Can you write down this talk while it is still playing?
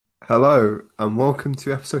Hello and welcome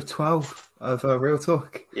to episode 12 of Real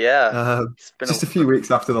Talk. Yeah, it's been Just a few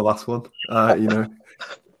weeks after the last one, but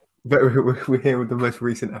we're here with the most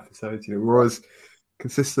recent episodes. We're always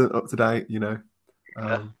consistent, up to date. yeah.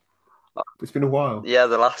 It's been a while. Yeah,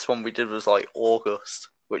 the last one we did was like August,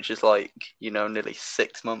 which is like, nearly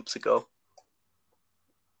 6 months ago.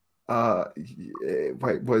 Wait,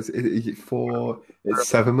 is it four? It's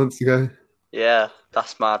 7 months ago. Yeah,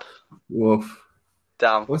 that's mad. Woof.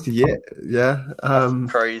 Damn, What's the year? Yeah.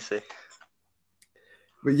 crazy.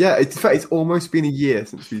 But yeah, in fact, it's almost been a year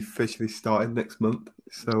since we officially started next month.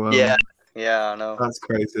 So Yeah, I know. that's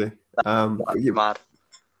crazy. That's mad.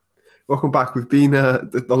 Welcome back. We've been a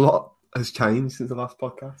lot has changed since the last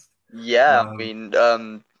podcast. Yeah,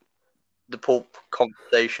 the pulp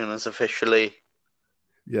conversation is officially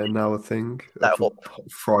Now a thing. that up.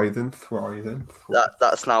 Thriving.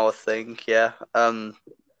 That's now a thing. Yeah.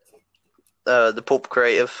 The pulp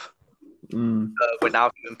creative. We're now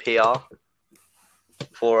doing PR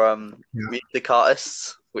for music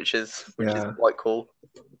artists, which is quite cool.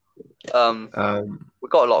 We've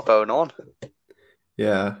got a lot going on.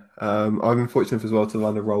 Yeah. I've been fortunate as well to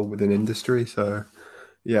land a role within industry, so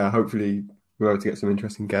yeah, hopefully we're able to get some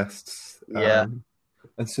interesting guests. And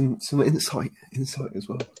some insight as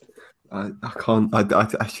well. I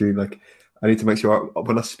actually I need to make sure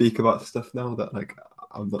when I speak about stuff now that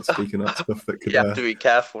I'm not speaking about stuff that could. You have to be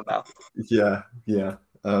careful now. Yeah.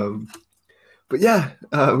 But yeah,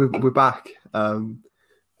 we're back.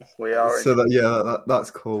 We are. So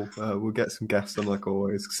that's cool. We'll get some guests on like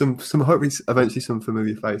always. Some hopefully eventually some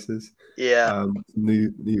familiar faces. Yeah.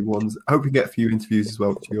 New ones. I hope we get a few interviews as well,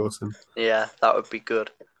 which would be awesome. Yeah, that would be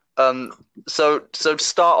good. So to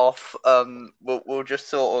start off, we'll just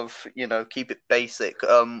sort of keep it basic.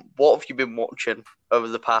 What have you been watching over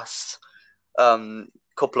the past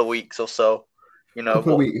couple of weeks or so?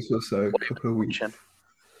 Couple of weeks.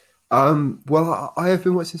 Well, I have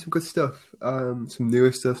been watching some good stuff. Some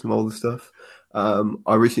newer stuff, some older stuff.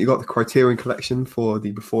 I recently got the Criterion Collection for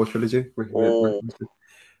the Before trilogy.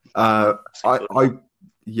 I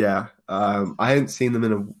hadn't seen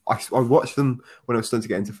them I watched them when I was starting to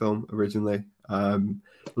get into film originally.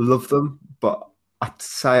 Love them, but I'd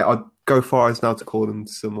go far as now to call them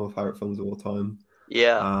some of my favourite films of all time.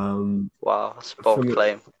 Yeah. Wow, that's a bold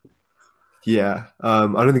claim. Yeah. I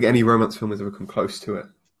don't think any romance film has ever come close to it.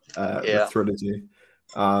 The trilogy.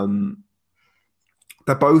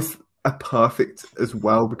 They're both are perfect as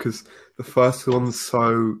well because the first one's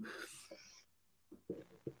so.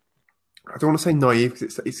 I don't want to say naive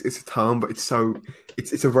because it's a term, but it's a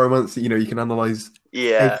romance that you can analyze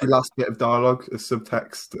every last bit of dialogue as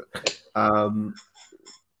subtext.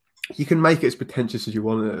 You can make it as pretentious as you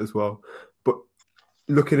want it as well, but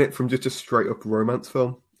look at it from just a straight up romance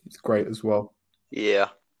film, it's great as well. Yeah.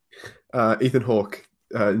 Ethan Hawke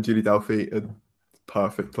and Julie Delpy are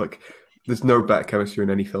perfect. There's no better chemistry in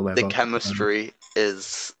any film ever. The chemistry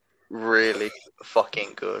is really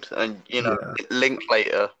fucking good, and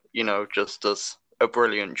Linklater, just does a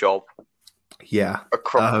brilliant job. Yeah,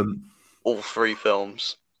 across all three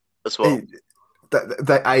films as well.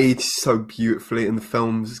 They age so beautifully, and the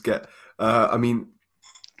films get.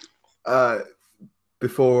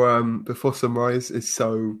 Before Sunrise is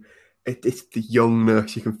so. It's the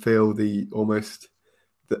youngness. You can feel the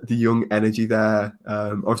young energy there.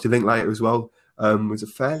 Obviously, Linklater as well was a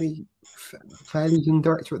fairly young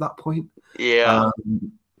director at that point. Yeah.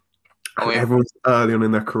 Everyone's early on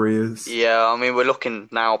in their careers. Yeah, we're looking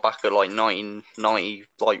now back at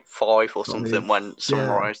 1995 or something when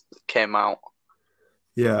Sunrise came out.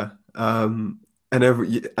 Yeah, and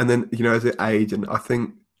then as it aged, and I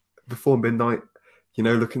think Before Midnight,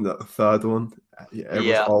 looking at the third one,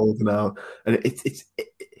 everyone's old now, and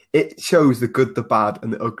it shows the good, the bad,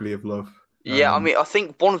 and the ugly of love. Yeah, I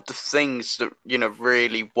think one of the things that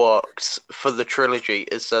really works for the trilogy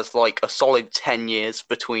is there's a solid 10 years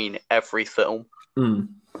between every film. And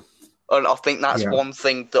I think that's one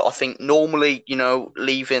thing that I think normally,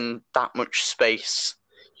 leaving that much space,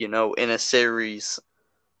 in a series,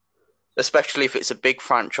 especially if it's a big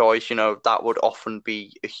franchise, that would often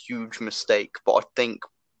be a huge mistake. But I think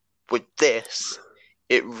with this,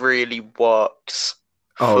 it really works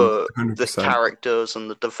for 100%. the characters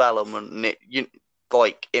and the development, and it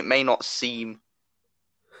may not seem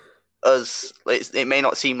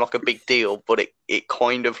like a big deal, but it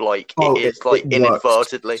kind of it is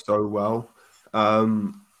inadvertently so well.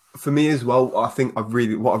 For me as well, I think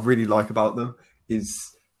what I really like about them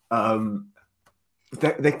is the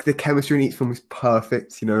chemistry in each film is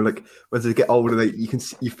perfect. As they get older, you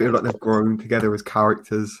feel like they've grown together as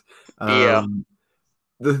characters.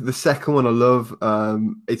 the second one I love.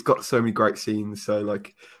 It's got so many great scenes. So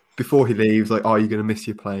like before he leaves, like, "Are you going to miss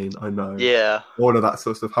your plane?" I know. Yeah. All of that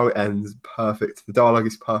sort of stuff. How it ends, perfect. The dialogue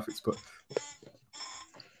is perfect, but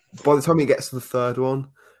by the time he gets to the third one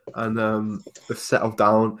and they've settled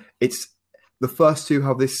down, it's the first two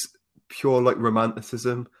have this pure like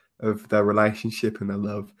romanticism of their relationship and their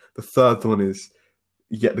love. The third one is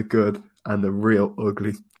you get the good and the real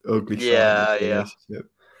ugly side of the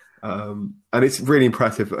relationship. And it's really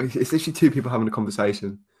impressive. It's literally two people having a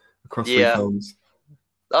conversation across three films.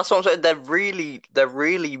 That's what I'm saying. They're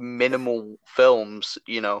really minimal films,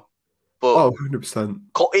 you know. But 100%.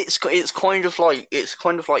 It's kind of like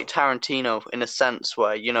Tarantino in a sense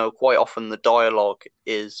where, you know, quite often the dialogue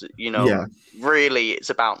is, you know, really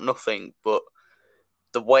it's about nothing, but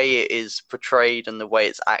the way it is portrayed and the way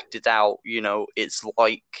it's acted out, you know, it's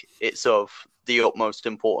like it's of the utmost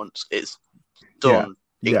importance. It's done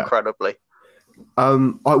incredibly.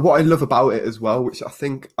 What I love about it as well, which I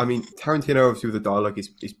mean, Tarantino obviously with the dialogue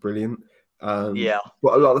is brilliant. But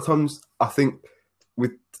a lot of the times I think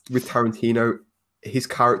with Tarantino, his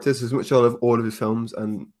characters, as much as I love all of his films,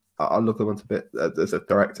 and I love them a bit as a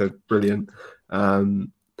director, brilliant.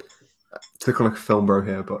 Took on like a film bro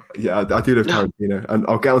here, but yeah, I do love Tarantino, and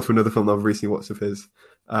I'll get on to another film that I've recently watched of his.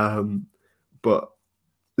 But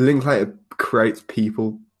Linklater creates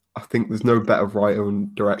people. I think there's no better writer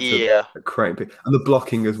and director at creating people, and the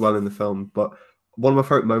blocking as well in the film. But one of my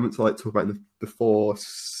favorite moments I like to talk about before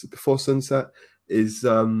Sunset is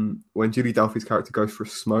when Julie Delpy's character goes for a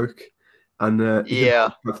smoke, and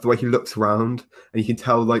the way he looks around, and you can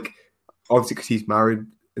tell, like, obviously because he's married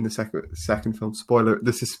in the second film. Spoiler,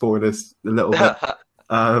 this is spoilers a little bit.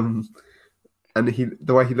 And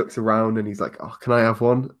the way he looks around, and he's like, "Oh, can I have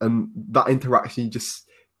one?" And that interaction just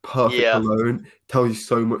perfect alone tells you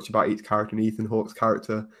so much about each character. And Ethan Hawke's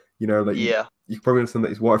character, you know, like you probably understand that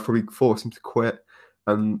his wife probably forced him to quit,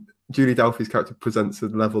 and Julie Delpy's character presents a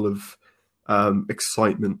level of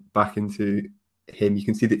excitement back into him. You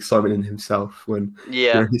can see the excitement in himself when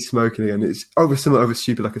you know, he's smoking again. It's over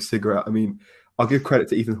stupid like a cigarette. I mean, I'll give credit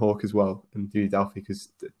to Ethan Hawke as well and Julie Delpy because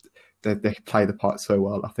they play the part so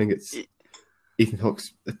well. I think it's Ethan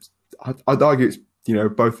Hawke's. I'd argue it's, you know,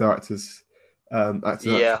 both their actors'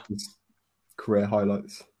 career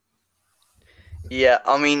highlights. Yeah,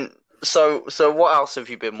 I mean, so what else have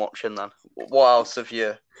you been watching then? What else have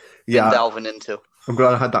you been delving into? I'm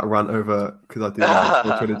glad I had that rant over because I do like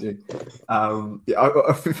the trilogy.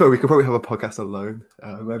 I feel we could probably have a podcast alone.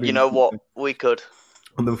 Maybe you know what? We could.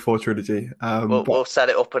 On the 4 trilogy. We'll set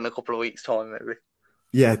it up in a couple of weeks' time, maybe.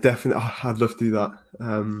 Yeah, definitely. I'd love to do that.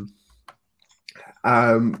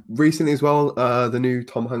 Recently as well, the new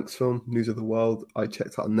Tom Hanks film, News of the World, I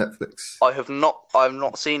checked out on Netflix. I've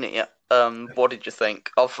not seen it yet. What did you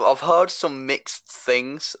think? I've heard some mixed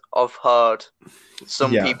things. I've heard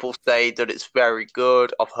some people say that it's very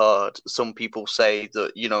good. I've heard some people say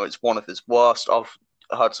that, you know, it's one of his worst. I've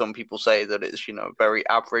heard some people say that it's, you know, very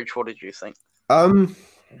average. What did you think? I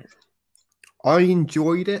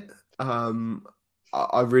enjoyed it.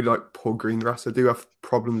 I really like Paul Greengrass. I do have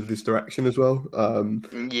problems with his direction as well.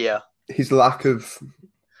 His lack of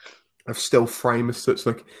still frame as such,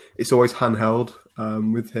 like it's always handheld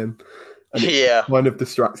with him. And it's kind of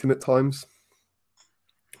distracting at times.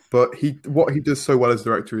 But what he does so well as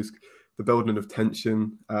director is the building of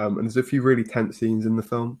tension. And there's a few really tense scenes in the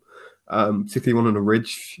film, particularly one on a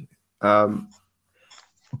ridge.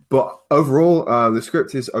 But overall, the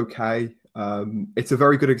script is okay. It's a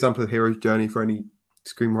very good example of hero's journey for any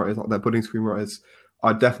screenwriters, like that budding screenwriters.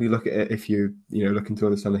 I'd definitely look at it if you looking to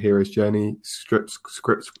understand the hero's journey script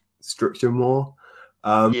structure more.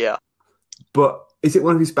 But is it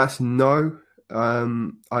one of his best? No, I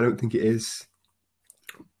don't think it is.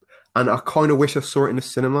 And I kind of wish I saw it in the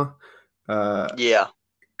cinema.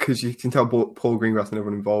 Because you can tell Paul Greengrass and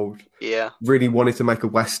everyone involved really wanted to make a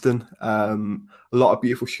Western. A lot of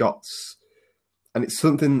beautiful shots. And it's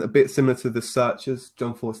something a bit similar to The Searchers,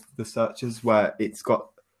 John Ford's The Searchers, where it's got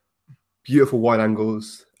beautiful wide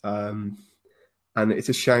angles. And it's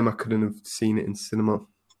a shame I couldn't have seen it in cinema.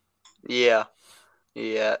 Yeah.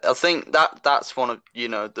 I think that's one of, you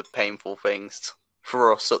know, the painful things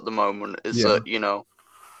for us at the moment is that, you know,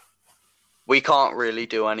 we can't really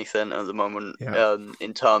do anything at the moment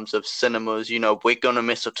in terms of cinemas. You know, we're going to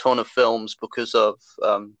miss a ton of films because of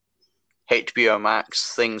HBO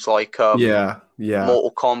Max, things like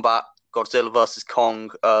Mortal Kombat, Godzilla vs. Kong,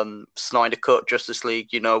 Snyder Cut, Justice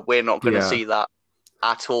League. You know, we're not going to see that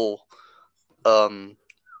at all.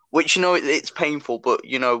 Which, you know, it's painful, but,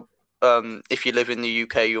 you know, if you live in the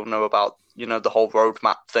UK, you'll know about, you know, the whole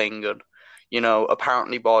roadmap thing. And, you know,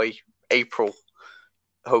 apparently by April,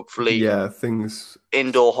 hopefully, things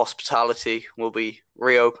indoor hospitality will be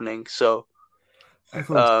reopening. So,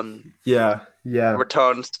 returns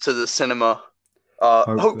to the cinema,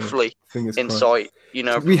 hopefully in sight.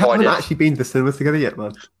 We haven't actually been to the cinema together yet,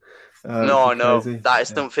 man. No, I know. That is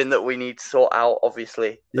something that we need to sort out,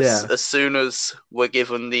 obviously. As soon as we're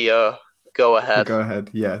given the go ahead. Go ahead,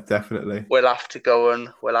 yeah, definitely. We'll have to go and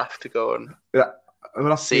we'll have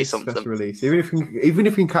see to something. Special release, even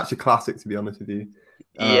if we can catch a classic. To be honest with you,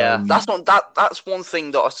 that's one thing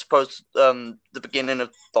that I suppose the beginning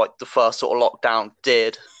of like the first sort of lockdown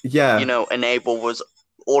did. Yeah, enable was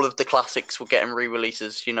all of the classics were getting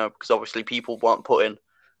re-releases. Because obviously people weren't putting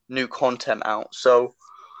new content out, so.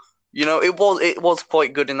 It was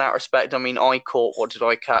quite good in that respect. I mean, what did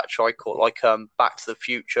I catch? I caught like Back to the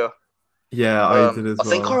Future. Yeah, I did as well. I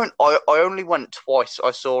think I only went twice.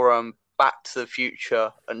 I saw Back to the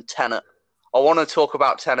Future and Tenet. I want to talk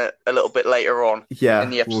about Tenet a little bit later on in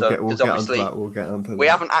the episode because obviously we'll get onto that. We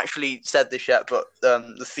haven't actually said this yet, but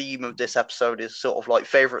the theme of this episode is sort of like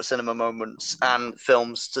favorite cinema moments and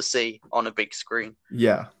films to see on a big screen.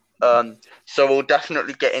 Yeah. So we'll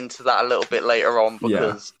definitely get into that a little bit later on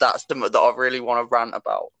because that's something that I really want to rant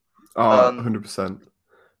about. 100%.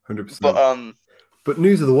 But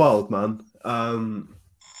news of the world, man.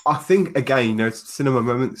 I think again, cinema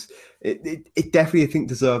moments. It definitely, I think,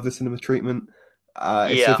 deserve the cinema treatment. So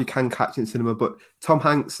if you can catch it in cinema, but Tom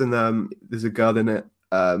Hanks and there's a girl in it.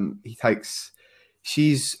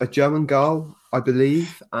 She's a German girl, I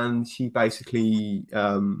believe, and she basically.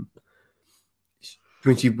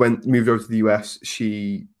 When she moved over to the US,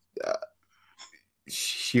 she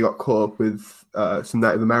got caught up with some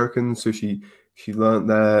Native Americans, so she learned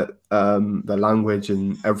their language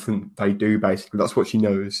and everything they do. Basically, that's what she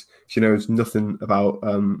knows. She knows nothing about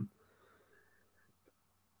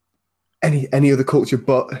any other culture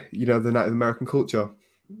but the Native American culture.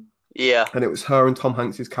 Yeah, and it was her and Tom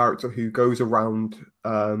Hanks's character who goes around.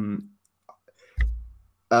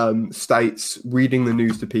 States reading the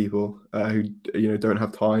news to people who don't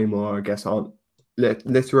have time or I guess aren't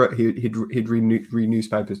literate. He'd read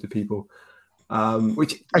newspapers to people,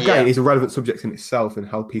 which again is a relevant subject in itself and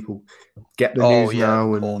how people get the news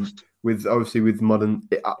now. And with modern,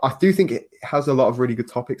 I do think it has a lot of really good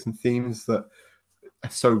topics and themes that are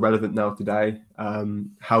so relevant now today.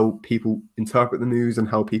 How people interpret the news and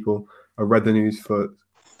how people are read the news for.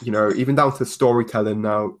 Even down to storytelling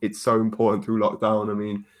now, it's so important through lockdown. I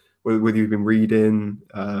mean, whether you've been reading,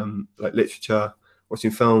 like literature, watching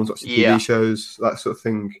films, watching TV shows, that sort of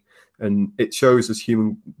thing. And it shows as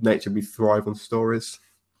human nature, we thrive on stories.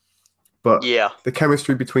 But the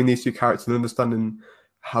chemistry between these two characters and understanding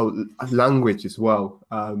how language as well,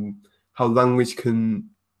 how language can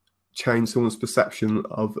change someone's perception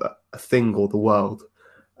of a thing or the world.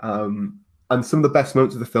 And some of the best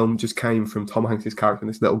moments of the film just came from Tom Hanks' character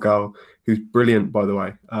and this little girl, who's brilliant, by the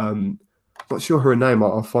way. Not sure her name.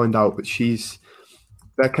 I'll find out. But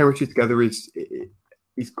their chemistry together is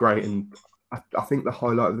great, and I think the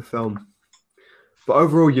highlight of the film. But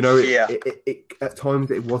overall, it at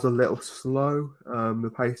times it was a little slow.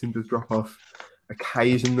 The pacing does drop off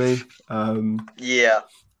occasionally.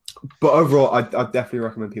 But overall, I definitely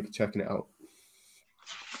recommend people checking it out.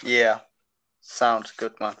 Yeah, sounds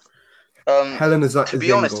good, man. Helena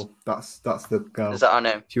Zengel, that's the girl. Is that her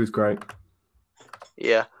name? She was great.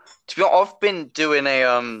 Yeah. To be honest,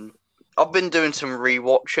 I've been doing some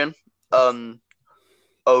rewatching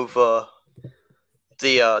over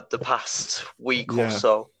the past week or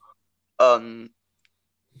so.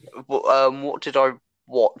 What did I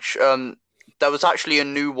watch? There was actually a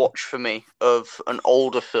new watch for me of an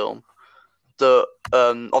older film. That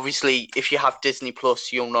obviously, if you have Disney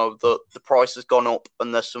Plus, you'll know that the price has gone up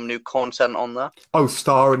and there's some new content on there. Oh,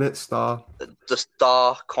 Star in it, Star. The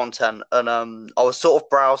Star content, and I was sort of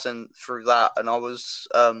browsing through that, and I was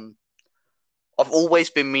I've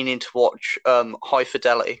always been meaning to watch High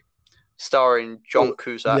Fidelity, starring John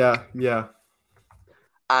Cusack. Yeah.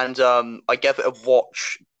 And I gave it a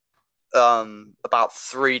watch about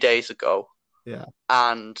 3 days ago. Yeah.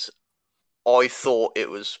 And I thought it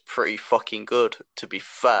was pretty fucking good, to be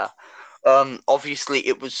fair. Obviously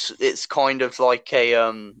it's kind of like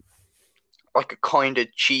a kind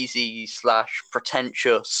of cheesy /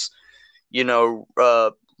 pretentious,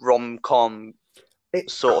 rom-com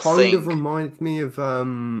sort of thing. It kind of reminded me of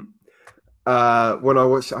when I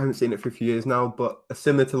watched. I haven't seen it for a few years now, but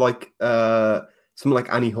similar to like something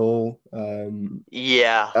like Annie Hall.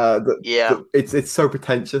 It's so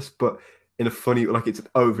pretentious, but in a funny, like it's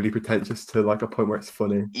overly pretentious to like a point where it's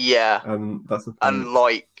funny. Yeah, that's the thing. And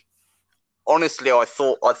like honestly, I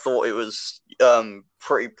thought it was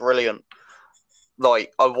pretty brilliant.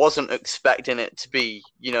 like I wasn't expecting it to be,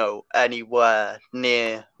 you know, anywhere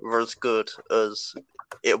near as good as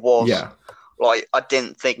it was. Yeah. Like I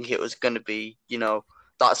didn't think it was going to be, you know,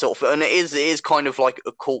 that sort of, and it is kind of like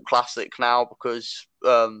a cult classic now because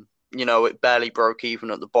you know, it barely broke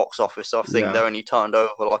even at the box office. So I think they only turned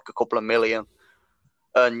over like a couple of million.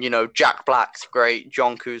 And you know, Jack Black's great,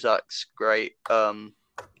 John Cusack's great. I'd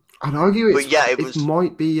argue it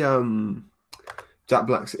might be Jack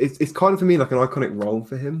Black's. It's kind of for me like an iconic role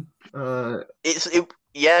for him. Because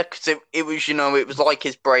it was, you know, it was like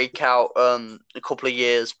his breakout a couple of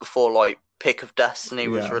years before like Pick of Destiny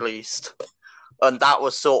was released, and that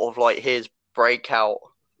was sort of like his breakout.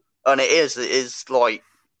 And it is like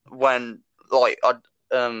when like I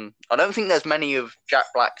don't think there's many of Jack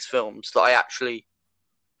Black's films that I actually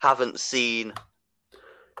haven't seen,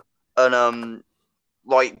 and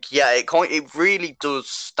like it really does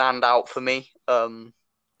stand out for me.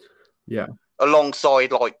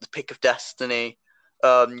 Alongside like the Pick of Destiny,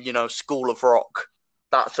 you know, School of Rock,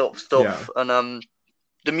 that sort of stuff, and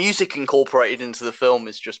the music incorporated into the film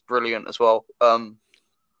is just brilliant as well.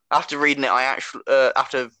 After reading it,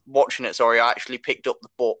 after watching it, I actually picked up the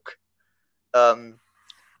book,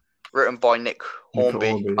 written by Nick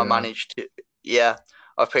Hornby. I managed to,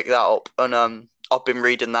 I picked that up, and I've been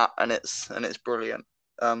reading that, and it's brilliant.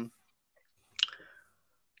 Trying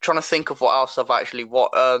to think of what else I've actually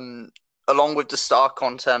along with the star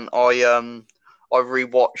content, I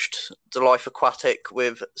rewatched The Life Aquatic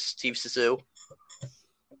with Steve Zissou,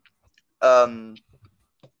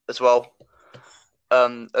 as well.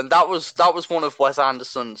 And that was one of Wes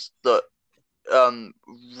Anderson's that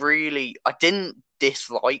really I didn't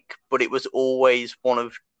dislike, but it was always one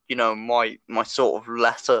of, you know, my sort of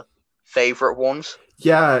lesser favorite ones.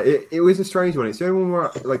 Yeah, it was a strange one. It's the only one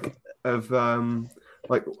where it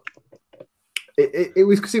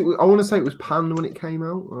was because I want to say it was panned when it came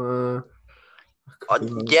out.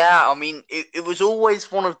 Yeah, I mean it was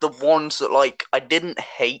always one of the ones that like I didn't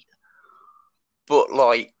hate, but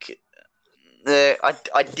like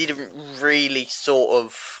I didn't really sort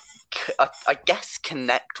of I guess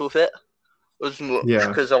connect with it as much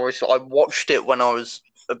because I watched it when I was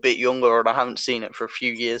a bit younger and I haven't seen it for a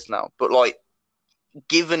few years now. But like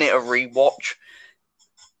giving it a rewatch,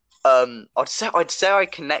 I'd say I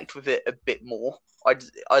connect with it a bit more.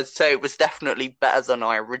 I'd say it was definitely better than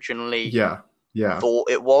I originally thought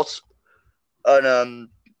it was. And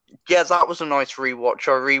that was a nice rewatch.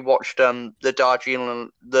 I rewatched the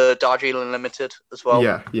Darjeeling Limited as well.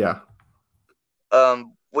 Yeah.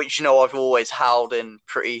 Which, you know, I've always held in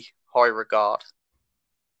pretty high regard.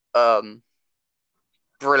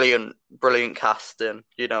 Brilliant casting,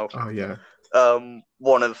 you know. Oh yeah.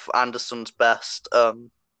 One of Anderson's best.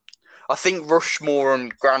 I think Rushmore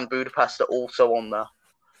and Grand Budapest are also on there.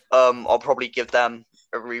 I'll probably give them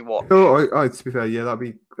a rewatch. Oh, to be fair, yeah, that'd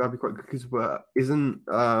be quite good because isn't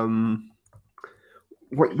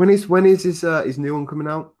when is his new one coming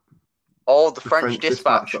out? Oh, the French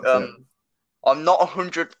Dispatch. I'm not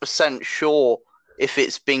 100% sure if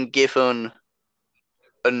it's been given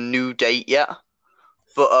a new date yet,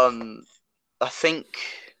 but I think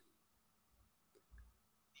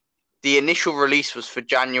the initial release was for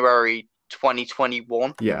January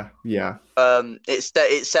 2021. Yeah. It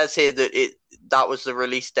says here that that was the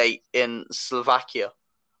release date in Slovakia,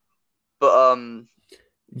 but I'd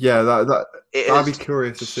be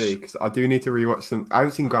curious to see because I do need to rewatch some. I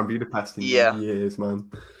haven't seen Grand Budapest in years,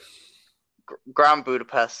 man. Grand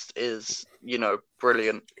Budapest is, you know,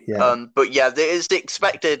 brilliant. Yeah. But yeah, there is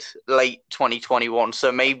expected late 2021,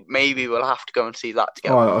 so maybe we'll have to go and see that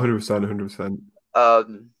together. Oh, 100%.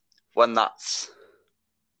 When that's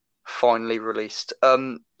finally released.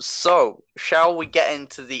 So shall we get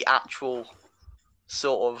into the actual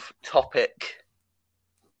sort of topic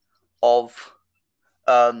of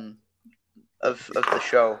the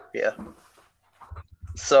show here?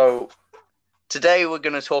 So today we're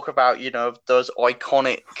going to talk about, you know, those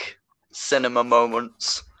iconic cinema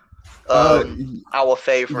moments, our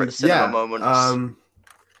favorite cinema moments.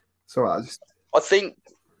 I think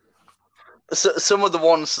some of the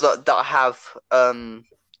ones that I have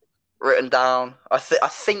written down, I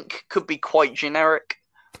think could be quite generic.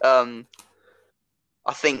 I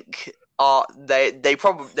think they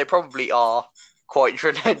probably are quite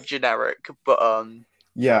generic, but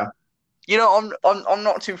you know, I'm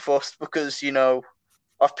not too fussed because, you know,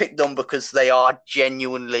 I've picked them because they are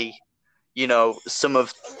genuinely, you know, some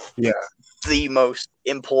of the most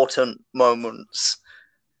important moments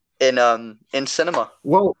in cinema.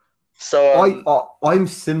 Well, so I'm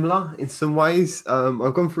similar in some ways.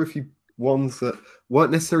 I've gone through a few ones that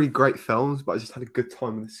weren't necessarily great films, but I just had a good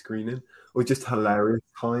time with the screening. or just hilarious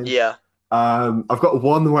kind. Yeah. I've got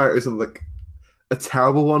one where it was like a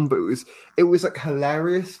terrible one, but it was like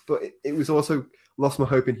hilarious, but it was also lost my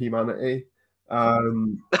hope in humanity.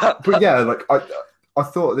 But yeah, like I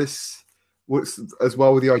thought this was as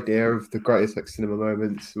well with the idea of the greatest like cinema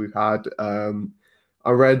moments we've had.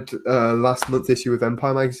 I read last month's issue of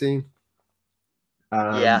Empire magazine.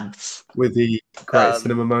 Yes. With the greatest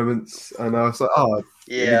cinema moments, and I was like, oh,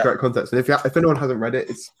 really great context. And if anyone hasn't read it,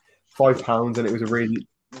 it's £5, and it was a really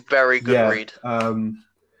very good read.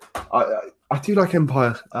 I do like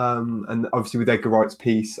Empire, and obviously with Edgar Wright's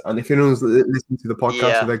piece. And if anyone's listening to the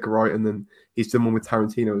podcast with Edgar Wright, and then he's done one with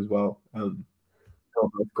Tarantino as well,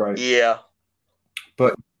 that's great. Yeah,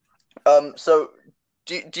 but so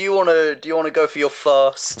do you want to go for your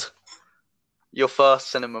first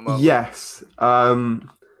cinema moment? Yes.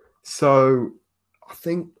 So I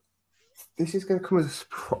think this is going to come as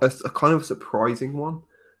a kind of surprising one,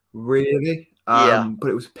 really. But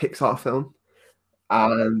it was a Pixar film.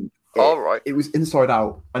 It was Inside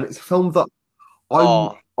Out, and it's a film that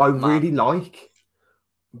I really like,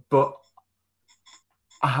 but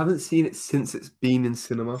I haven't seen it since it's been in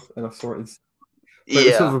cinema, and I saw it in cinema. But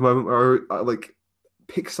it's sort of a moment where I like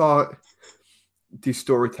Pixar do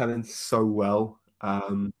storytelling so well.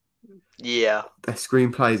 Their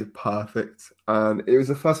screenplays are perfect, and it was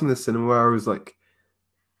the first time in the cinema where I was like,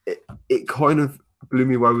 it kind of blew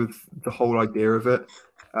me away with the whole idea of it.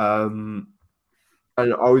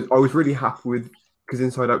 And I was really happy with, because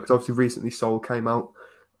Inside Out, because obviously recently Soul came out,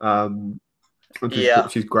 which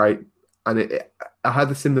is great, and I had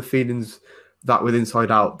the similar feelings that with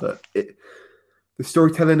Inside Out, that the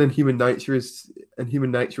storytelling and human nature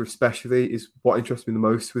especially is what interests me the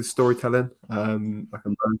most with storytelling, like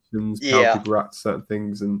emotions, how people react to certain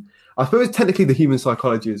things, and I suppose technically the human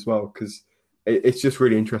psychology as well, because it's just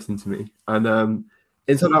really interesting to me. And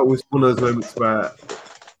Inside Out was one of those moments where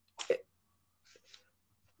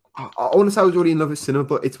I want to say I was really in love with cinema,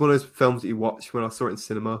 but it's one of those films that you watch when I saw it in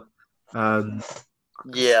cinema.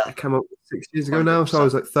 It came out 6 years ago now, so I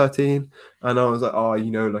was like 13, and I was like, oh,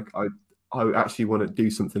 like I actually want to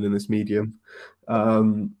do something in this medium. I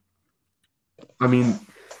mean,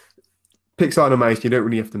 Pixar animation, you don't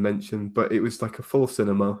really have to mention, but it was like a full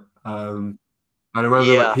cinema. And I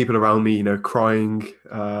remember like people around me, crying.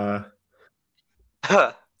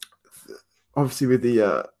 Obviously with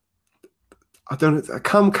the I don't know.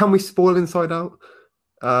 Can we spoil Inside Out?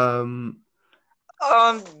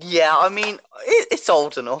 Yeah, I mean, it's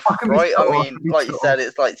old enough, right? I mean, like you said,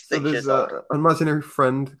 it's like 6 years old. An imaginary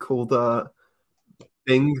friend called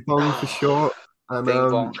Bing Bong for short. And Bing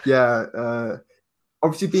Bong.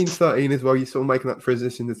 Obviously being 13 as well, you're sort of making that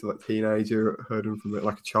transition into like teenagerhood and from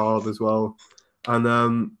like a child as well. And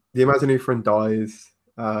the imaginary friend dies.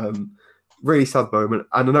 Really sad moment.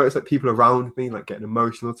 And I noticed like people around me like getting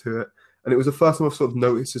emotional to it. And it was the first time I've sort of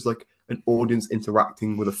noticed as like an audience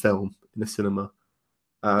interacting with a film in a cinema.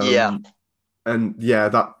 And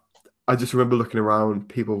that I just remember looking around,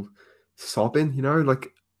 people sobbing,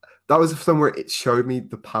 like that was somewhere it showed me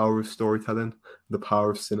the power of storytelling, the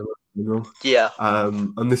power of cinema.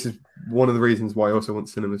 And this is one of the reasons why I also want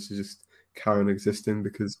cinemas to just carry on existing,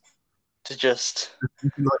 because we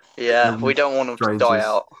don't want them to die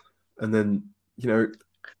out. And then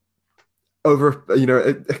over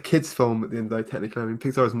a kid's film at the end of the day, technically, I mean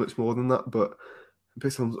Pixar is much more than that, but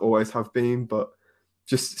Pixar films always have been. But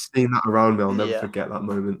just seeing that around me, I'll never forget that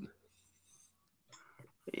moment.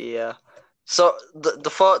 Yeah. So the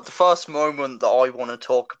first moment that I want to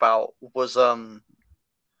talk about was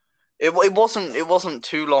it wasn't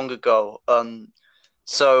too long ago.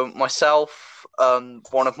 So myself,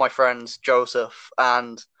 one of my friends Joseph,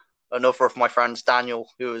 and another of my friends Daniel,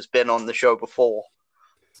 who has been on the show before.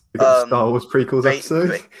 Star Wars prequels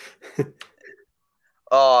episode.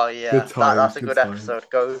 Oh yeah, that's a good episode.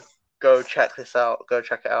 Go check this out. Go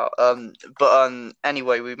check it out. But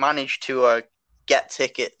anyway, we managed to get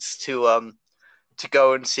tickets to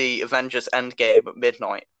go and see Avengers Endgame at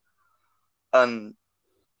midnight. And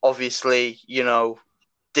obviously,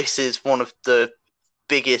 this is one of the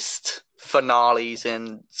biggest finales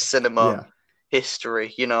in cinema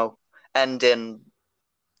history. Ending,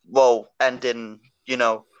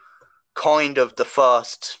 kind of the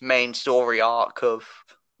first main story arc of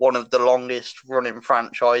one of the longest running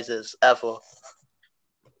franchises ever.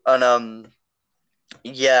 And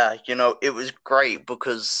it was great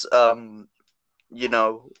because I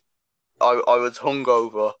was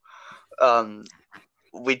hungover.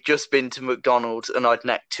 We'd just been to McDonald's and I'd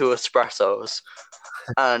necked 2 espressos,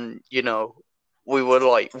 and we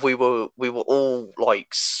were all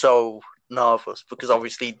like so nervous because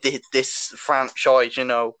obviously this franchise,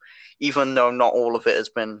 even though not all of it has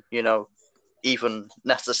been, even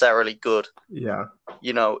necessarily good. Yeah.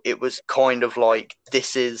 It was kind of like,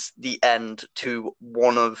 this is the end to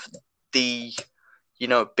one of the,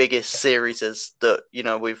 biggest series that,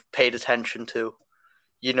 we've paid attention to.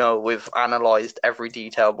 We've analysed every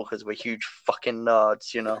detail because we're huge fucking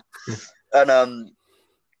nerds, And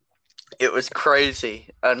it was crazy.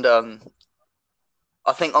 And I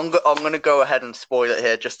think I'm going to go ahead and spoil it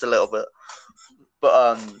here just a little bit.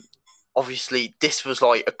 But obviously, this was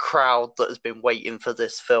like a crowd that has been waiting for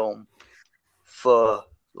this film for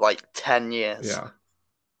like 10 years. Yeah.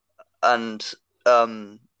 And,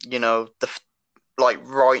 like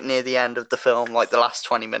right near the end of the film, like the last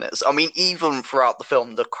 20 minutes. I mean, even throughout the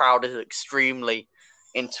film, the crowd is extremely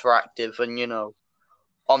interactive, and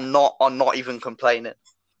I'm not even complaining.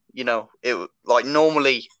 It like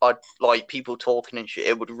normally I'd like people talking and shit.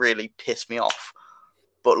 It would really piss me off,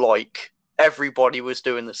 but like everybody was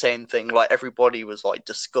doing the same thing. Like everybody was like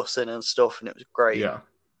discussing and stuff, and it was great. Yeah.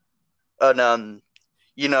 And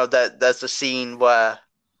there's a scene where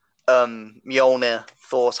Mjolnir,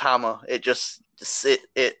 Thor's hammer, it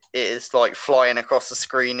is like flying across the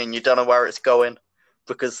screen, and you don't know where it's going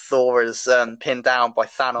because Thor is pinned down by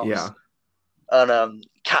Thanos. Yeah. And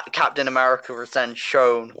Captain America was then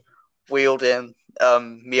shown wielding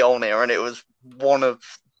Mjolnir, and it was one of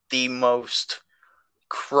the most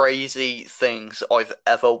crazy things I've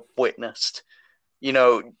ever witnessed.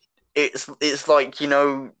 It's like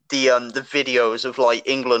the videos of like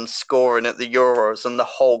England scoring at the Euros, and the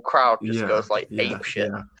whole crowd just goes like ape shit.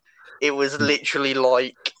 Yeah. It was literally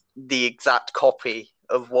like the exact copy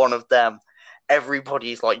of one of them.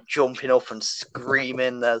 Everybody's like jumping up and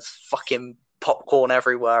screaming. There's fucking popcorn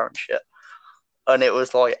everywhere and shit. And it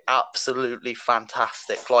was like absolutely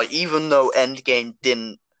fantastic. Like even though Endgame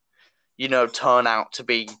didn't, turn out to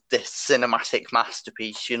be this cinematic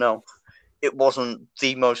masterpiece, it wasn't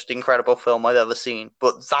the most incredible film I've ever seen.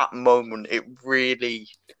 But that moment, it really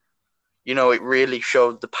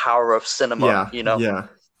showed the power of cinema. Yeah.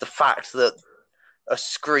 The fact that a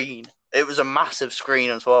screen, it was a massive screen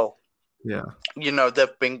as well. Yeah.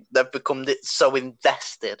 They've become so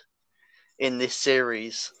invested in this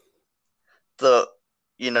series that,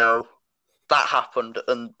 that happened,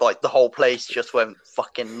 and like the whole place just went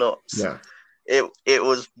fucking nuts. Yeah. It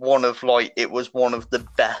was one of the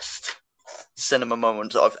best cinema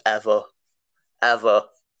moments I've ever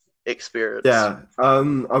experienced. Yeah.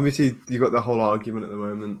 Obviously you got the whole argument at the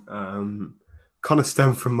moment. Kind of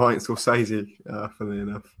stemmed from Martin Scorsese, funnily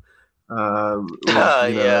enough.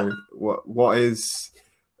 What is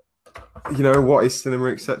cinema,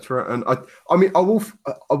 etc. And I mean, I will.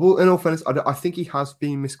 In all fairness, I think he has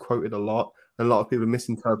been misquoted a lot, and a lot of people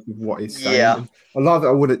misinterpret what he's saying. Yeah. A lot of it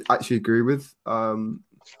I would actually agree with.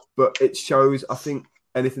 But it shows, I think,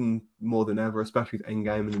 anything more than ever, especially with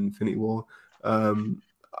Endgame and Infinity War.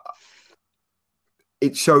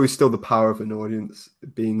 It shows still the power of an audience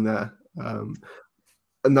being there.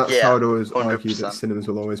 And that's how I'd always 100%. Argue that cinemas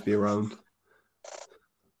will always be around.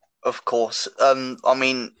 Of course. I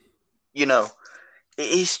mean, it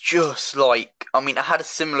is just like, I mean, I had a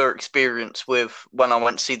similar experience with when I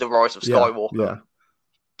went to see The Rise of Skywalker. Yeah.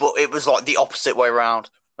 But it was like the opposite way around.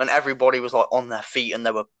 And everybody was like on their feet and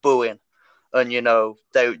they were booing. And,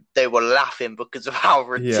 they were laughing because of how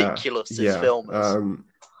ridiculous this film is.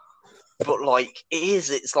 But like,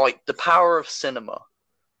 it's like the power of cinema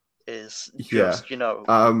is just, I'd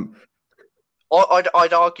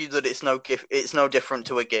argue that it's no different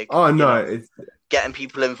to a gig. Oh no, getting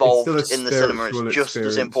people involved in the cinema is just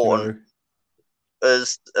as important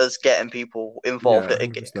as getting people involved at a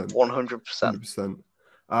gig. 100%.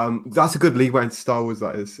 That's a good leeway into Star Wars.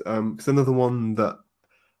 That is, because another one that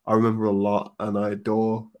I remember a lot and I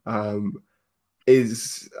adore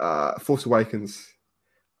is Force Awakens.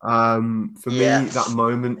 For me, that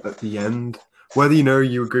moment at the end, whether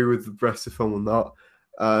you agree with the rest of the film or not,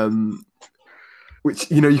 which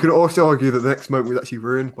you could also argue that the next moment was actually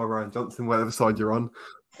ruined by Rian Johnson, whatever side you're on.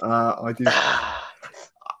 I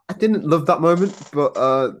didn't love that moment, but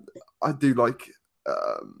I do like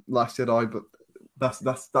Last Jedi. But that's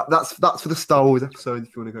for the Star Wars episode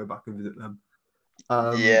if you want to go back and visit them.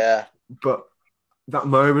 But that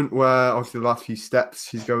moment where obviously the last few steps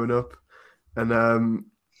she's going up, and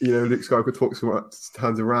Luke Skywalker talks about,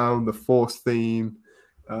 turns around, the Force theme.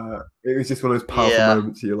 It was just one of those powerful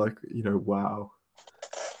moments. You're like, wow.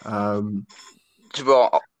 I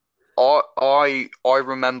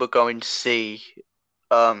remember going to see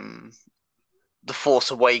The Force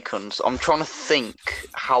Awakens. I'm trying to think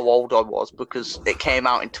how old I was because it came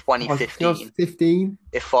out in 2015. I was 15.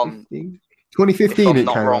 If I'm 2015, if I'm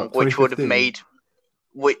not wrong, which would have made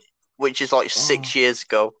which is like 6 years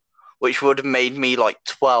ago, which would have made me like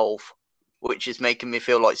 12, which is making me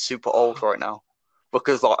feel like super old right now.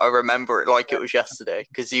 Because like I remember it like it was yesterday.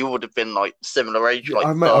 Because you would have been like similar age, like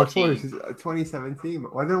 13. I thought it was 2017.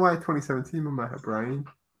 I don't know why 2017 in my brain.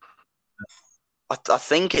 I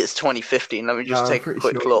think it's 2015. Let me just take a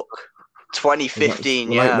quick look.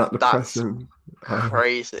 2015, yeah, that's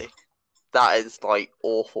crazy. That is like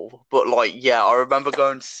awful. But like, yeah, I remember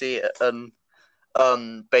going to see it,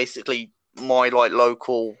 and basically my like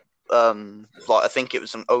local like I think it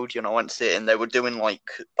was an Odeon I went to see it, and they were doing like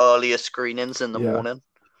earlier screenings in the morning.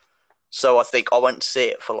 So I think I went to see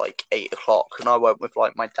it for like 8 o'clock, and I went with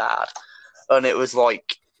like my dad, and it was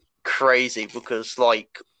like crazy because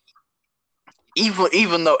like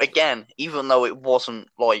even though it wasn't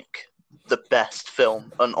like the best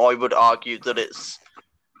film, and I would argue that it's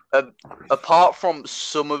apart from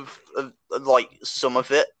some of it,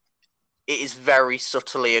 it is very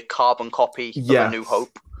subtly a carbon copy of A New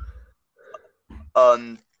Hope.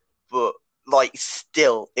 But like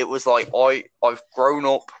still, it was like I've grown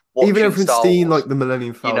up watching even everyone's Star seen Wars, like the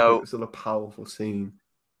Millennium Falcon. It's still a powerful scene.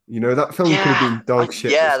 You know, that film could have been dog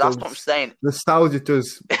shit. Yeah, that's what I'm saying. Nostalgia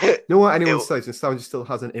does. You know what anyone says? Nostalgia still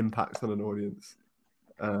has an impact on an audience.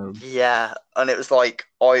 Yeah, and it was like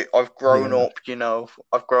I've grown up. You know,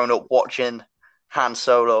 I've grown up watching Han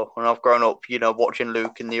Solo, and I've grown up, you know, watching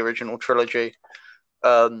Luke in the original trilogy.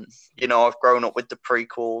 You know, I've grown up with the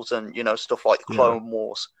prequels and, you know, stuff like Clone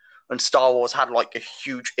Wars, and Star Wars had like a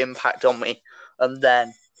huge impact on me. And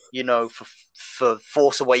then, you know, for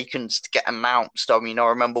Force Awakens to get announced, I mean, I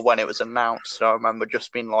remember when it was announced, I remember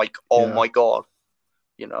just being like, oh my God,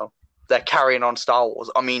 you know, they're carrying on Star Wars.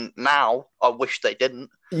 I mean, now I wish they didn't.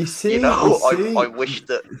 I wish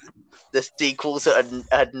that the sequels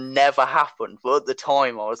had never happened. But at the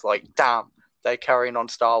time, I was like, damn, they're carrying on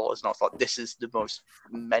Star Wars. And I was like, this is the most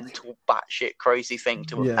mental, batshit crazy thing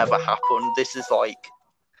to have ever happened. This is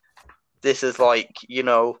like, you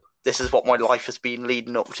know, this is what my life has been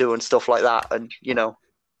leading up to and stuff like that. And, you know,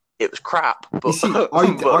 it was crap. But you see,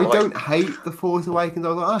 I don't hate The Force Awakens. I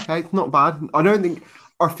was like, okay, it's not bad. I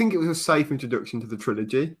think it was a safe introduction to the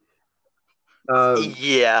trilogy. I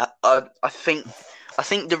think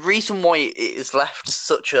the reason why it has left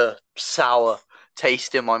such a sour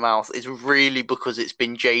taste in my mouth is really because it's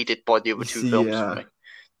been jaded by the other two films for me.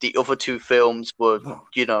 The other two films were,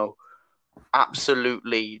 you know,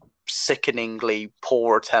 absolutely sickeningly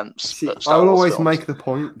poor attempts. I'll always make the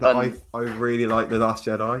point that I really like The Last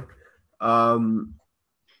Jedi.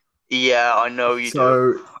 Yeah, I know you do.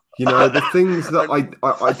 So, you know, the things that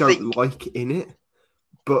I don't like in it,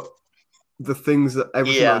 but the things that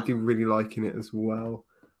everything I do really like in it as well.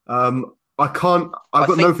 I've got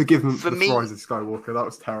no forgiveness for The Rise of Skywalker. That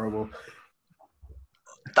was terrible.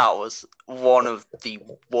 That was one of the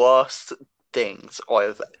worst things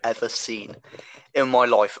I've ever seen in my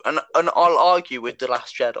life. And I'll argue with The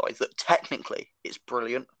Last Jedi that technically it's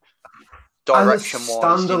brilliant.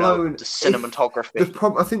 Direction-wise, you know, the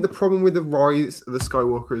cinematography. I think the problem with The Rise of the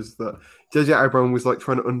Skywalker is that J.J. Abrams was like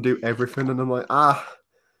trying to undo everything, and I'm like, You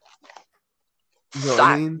know what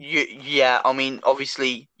I mean? I mean,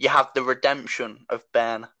 obviously, you have the redemption of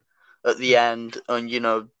Ben at the end, and, you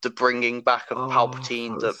know, the bringing back of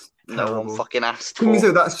Palpatine that no one fucking asked for.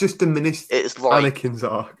 So that's just diminished it's like, Anakin's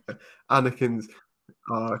arc.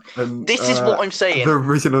 And, this is what I'm saying. The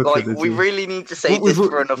original trilogy. We really need to say this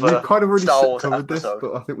for another We've kind of already Star Wars covered episode. This,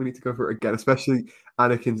 but I think we need to go for it again, especially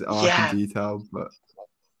Anakin's arc in detail. But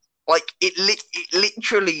like, it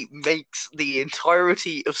literally makes the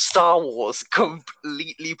entirety of Star Wars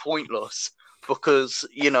completely pointless. Because,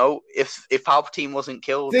 you know, if Palpatine wasn't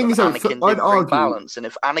killed, then Anakin didn't bring balance. And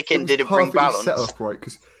if Anakin didn't bring balance... set up, right?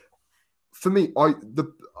 Because for me,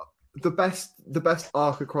 the best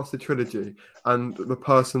arc across the trilogy, and the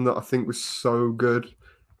person that I think was so good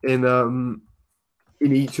in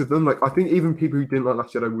each of them, like I think even people who didn't like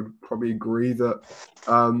Last Jedi would probably agree that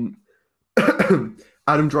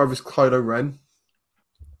Adam Driver's Kylo Ren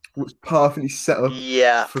was perfectly set up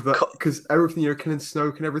for that, because everything, you know, killing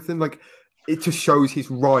Snoke and everything, like it just shows his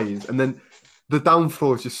rise, and then the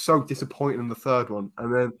downfall is just so disappointing in the third one,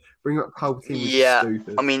 and then bring up Palpatine was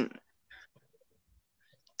stupid. I mean,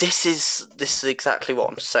 This is exactly what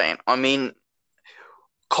I'm saying. I mean,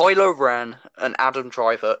 Kylo Ren and Adam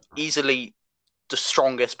Driver, easily the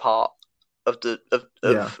strongest part of the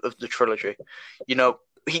trilogy. You know,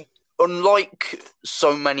 he, unlike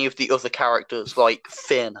so many of the other characters like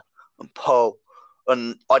Finn and Poe,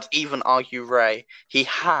 and I'd even argue Rey, he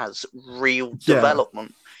has real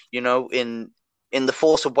development. You know, in The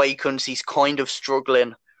Force Awakens, he's kind of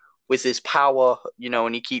struggling with his power, you know,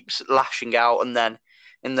 and he keeps lashing out, and then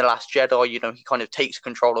in The Last Jedi, you know, he kind of takes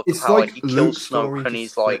control of the it's power. like He kills Luke's Snoke, story and just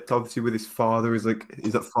he's like, flipped, obviously with his father is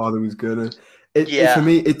that father who's gonna. yeah, For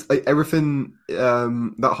me, it's like everything.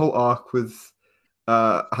 That whole arc with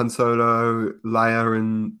Han Solo, Leia,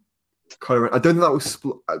 and Kylo Ren. I don't think that was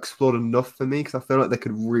explored enough for me because I feel like they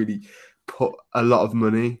could really put a lot of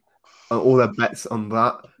money, all their bets on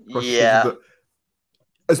that. yeah. But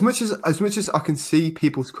as much as I can see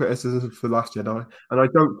people's criticism for Last Jedi, and I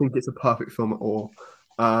don't think it's a perfect film at all.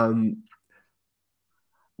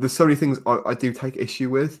 There's so many things I do take issue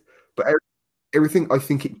with, but everything I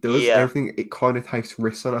think it does, everything it kind of takes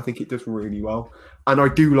risks on, I think it does really well. And I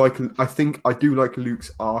do like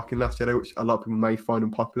Luke's arc in Last Jedi, which a lot of people may find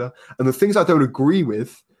unpopular. And the things I don't agree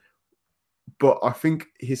with, but I think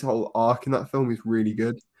his whole arc in that film is really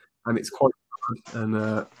good, and it's quite good.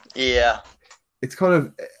 And it's kind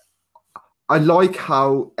of. I like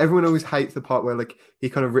how everyone always hates the part where like he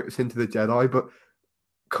kind of rips into the Jedi, but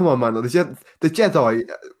come on, man, the Jedi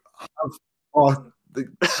are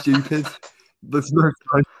stupid. There's no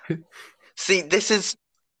time. See, this is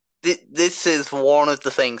one of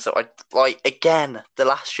the things that I like. Again, The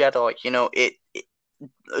Last Jedi. You know, it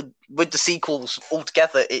with the sequels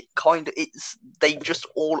altogether, they just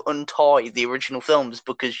all untie the original films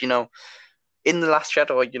because, you know, in The Last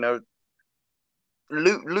Jedi, you know,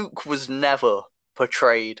 Luke was never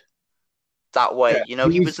portrayed that way. Yeah, you know,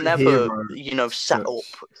 he was never, you know, set up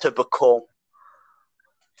to become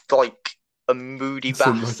like a moody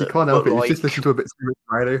bastard. Like, you can't help it. You just listen to a bit of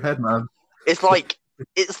Radiohead, man. It's like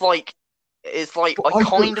I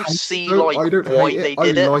kind of see why they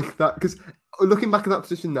did it. I like that because looking back at that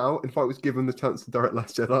position now, if I was given the chance to direct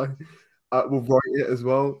Last Jedi, we'll write it as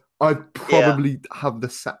well. I'd probably have a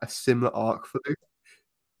similar arc for Luke.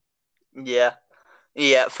 Yeah.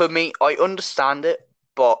 For me, I understand it,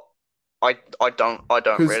 but I don't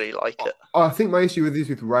really like it. I think my issue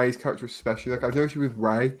with Rey's character especially. Like, I have no issue with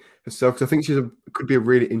Rey herself because I think could be a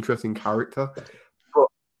really interesting character. But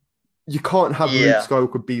you can't have Luke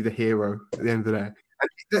Skywalker be the hero at the end of the day. And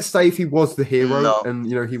let's say if he was the hero and,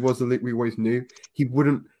 you know, he was the Luke we always knew, he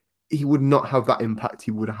would not have that impact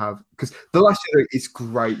he would have. Because The Last Jedi is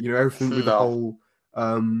great, you know, everything with the whole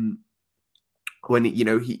when you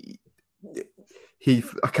know he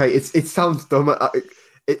it sounds dumb.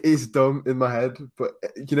 It is dumb in my head, but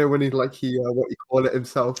you know when he what you call it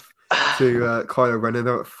himself to Kylo Ren in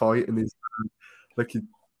a fight, and he's like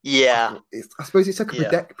I suppose it's like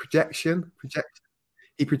a projection.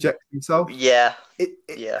 He projects himself. Yeah.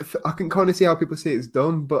 I can kind of see how people see it as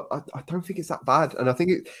dumb, but I don't think it's that bad, and I think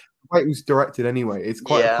the way it was directed anyway, it's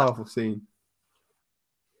quite a powerful scene.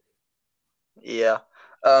 Yeah.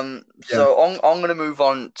 So I'm going to move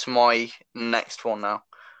on to my next one now,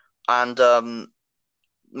 and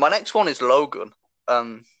my next one is Logan.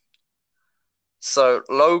 So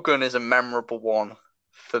Logan is a memorable one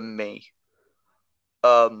for me.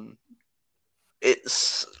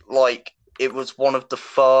 It's like it was one of the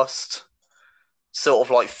first sort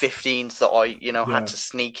of like 15s that I, you know, had to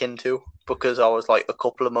sneak into because I was like a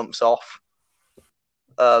couple of months off.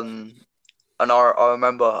 And I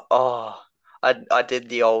remember, I did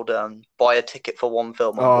the old buy a ticket for one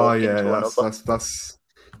film and walk into another. That's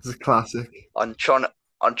a classic. I'm trying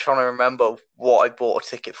to remember what I bought a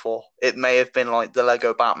ticket for. It may have been like the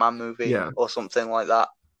Lego Batman movie or something like that,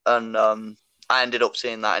 and I ended up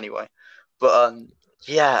seeing that anyway. But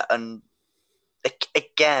and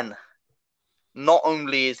again, not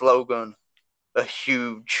only is Logan a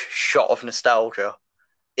huge shot of nostalgia,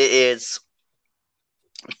 it is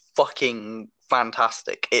fucking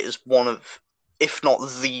fantastic. It is one of, if not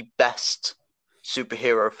the best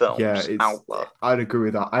superhero films out there. I'd agree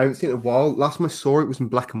with that. I haven't seen it in a while. Last time I saw it was in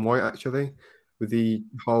black and white, actually, with the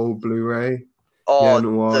whole Blu-ray.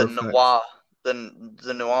 Noir.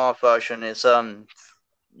 The noir version is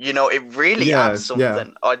you know, it really adds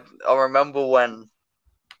something. I remember when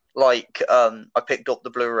I picked up the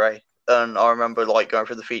Blu-ray and I remember like going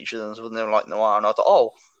through the features and something like noir, and I thought,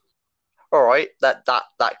 oh, all right, that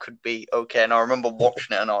could be okay. And I remember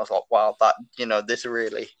watching it and I was like, wow, that, you know, this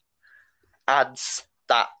really adds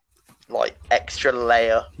that like extra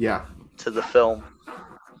layer to the film.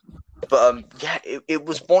 But it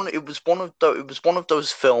was one of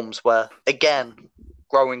those films where, again,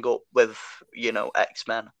 growing up with, you know,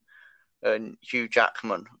 X-Men and Hugh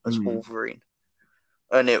Jackman as Wolverine,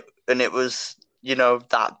 and it was, you know,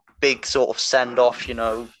 that big sort of send off. You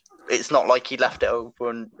know, it's not like he left it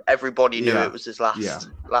open. Everybody knew it was his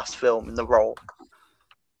last film in the role,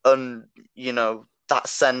 and you know that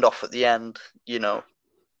send off at the end. You know,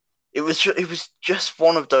 it was just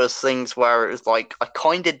one of those things where it was like I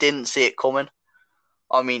kind of didn't see it coming.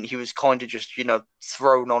 I mean, he was kind of just,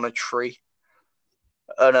 thrown on a tree.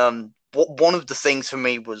 And one of the things for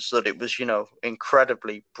me was that it was,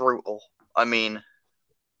 incredibly brutal. I mean,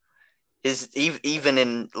 even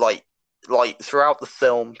in like throughout the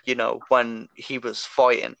film, when he was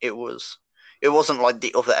fighting, it wasn't like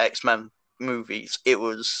the other X-Men movies. It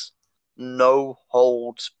was no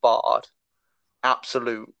holds barred,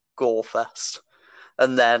 absolute gore fest.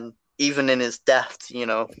 And then even in his death,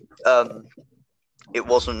 it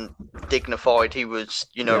wasn't dignified. He was,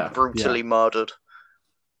 brutally murdered.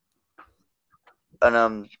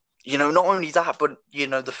 And not only that, but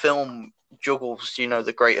the film juggles,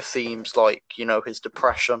 the greater themes like, his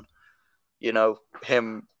depression,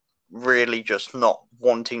 him really just not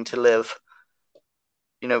wanting to live.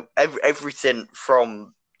 Everything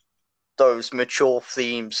from those mature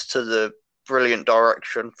themes to the brilliant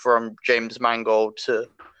direction from James Mangold to,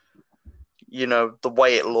 the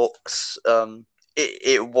way it looks.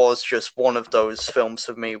 It was just one of those films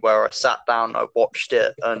for me where I sat down, I watched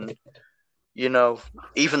it, and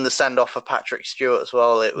even the send off of Patrick Stewart as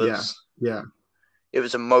well. It was it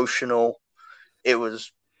was emotional. It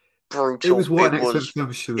was brutal. It was one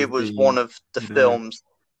of the films.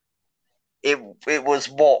 It was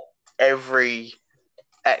what every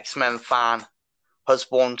X-Men fan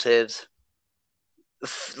has wanted,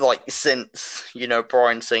 like since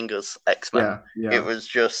Bryan Singer's X-Men.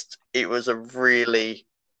 It was a really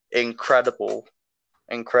incredible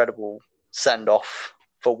send off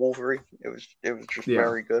for Wolverine. It was just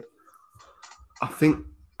very good. I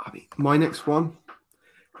mean, my next one,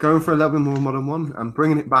 going for a little bit more modern one, and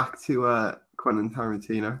bringing it back to Quentin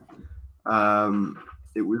Tarantino.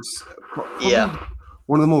 It was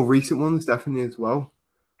one of the more recent ones, definitely as well.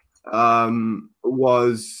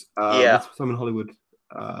 Was What's Time in Hollywood?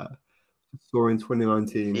 Saw in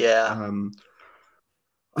 2019. I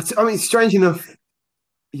mean, strange enough.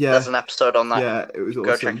 Yeah, there's an episode on that. Yeah, it was awesome.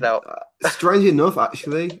 Go check it out. Strange enough,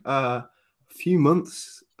 actually, a few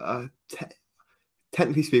months,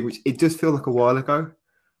 technically speaking, which it does feel like a while ago,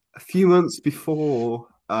 a few months before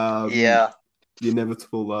the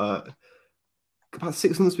inevitable, about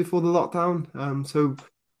 6 months before the lockdown. I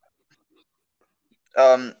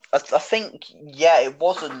think it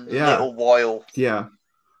was a little while. Yeah.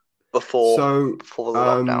 Before the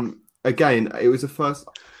lockdown. Again, it was the first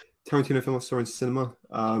Tarantino film I saw in cinema.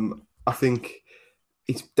 I think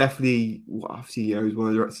it's definitely, obviously, he's one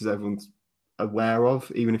of the directors everyone's aware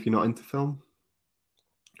of, even if you're not into film.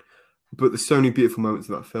 But there's so many beautiful moments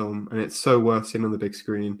of that film, and it's so worth seeing on the big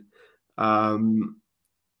screen. The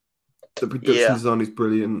production design is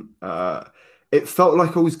brilliant. It felt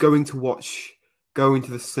like I was going to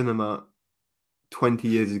the cinema 20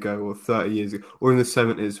 years ago or 30 years ago, or in the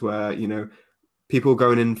 70s, where people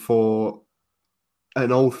going in for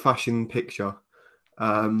an old-fashioned picture,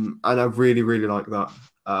 and I really, really like that.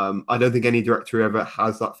 I don't think any director ever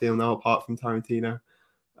has that feel now, apart from Tarantino.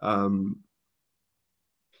 I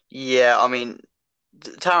mean,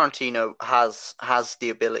 Tarantino has the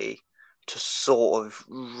ability to sort of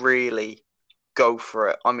really go for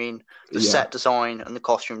it. I mean, the set design and the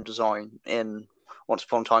costume design in Once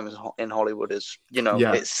Upon a Time in Hollywood is,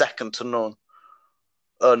 it's second to none.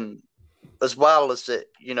 And as well as it,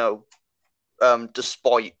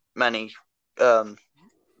 despite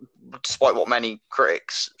what many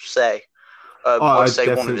critics say, I'd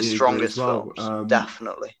say one of his strongest films,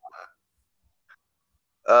 definitely.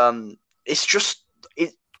 It's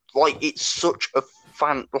such a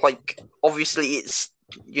fan. Like, obviously, it's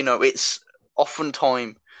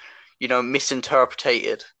oftentimes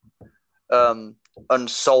misinterpreted, and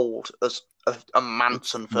sold as a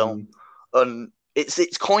Manson film, and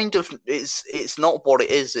it's kind of it's not what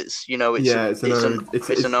it is. It's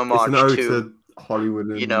it's an homage to Hollywood,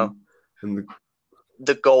 and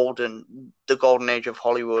the golden age of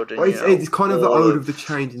Hollywood. And, it's kind of the ode of the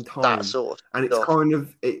change in time, that sort, and it's kind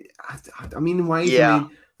of it. I mean, in ways, I've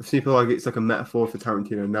seen people like it's like a metaphor for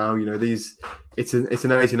Tarantino now. It's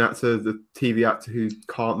an Asian actor, the TV actor who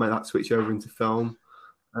can't make that switch over into film.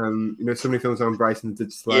 So many films are embracing the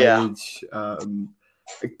digital age.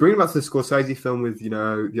 Bringing back to the Scorsese film with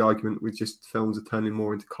the argument with just films are turning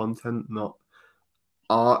more into content, not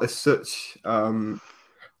art as such. And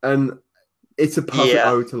it's a perfect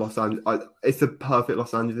ode to Los Angeles. It's a perfect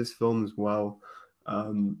Los Angeles film as well.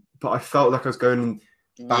 But I felt like I was going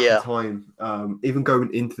back in time, even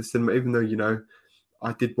going into the cinema, even though,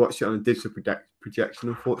 I did watch it on a digital projection,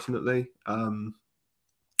 unfortunately.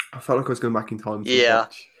 I felt like I was going back in time to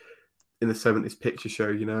watch in the 70s picture show,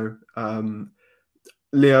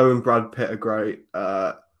 Leo and Brad Pitt are great.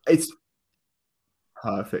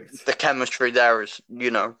 perfect. The chemistry there is,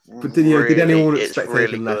 but did anyone expect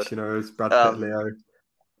anything less? It was Brad Pitt, Leo,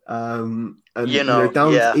 and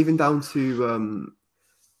even down to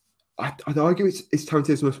I'd argue it's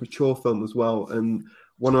Tarantino's most mature film as well, and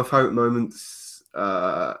one of my favorite moments.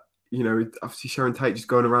 Obviously Sharon Tate just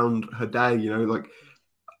going around her day. Like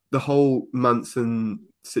the whole Manson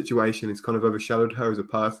situation has kind of overshadowed her as a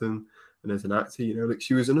person and as an actor. Like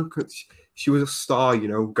she was a star.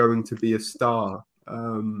 Going to be a star.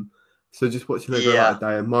 So just watching her go that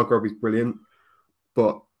day, and Margot Robbie's brilliant.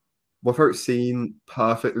 But my favorite scene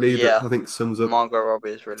perfectly that I think sums up Margot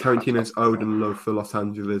Robbie is really Tarantino's ode and love for Los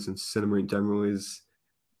Angeles and cinema in general is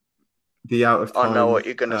the out of time. I know what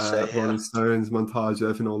you're gonna say. Rolling Stones montage,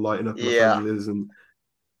 everything all lighting up Los Angeles, and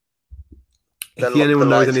if anyone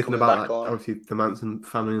knows anything about that, obviously the Manson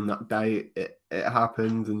family on that day, it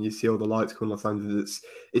happened, and you see all the lights come on Los Angeles.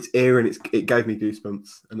 It's eerie, and it gave me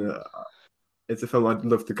goosebumps, and it's a film I'd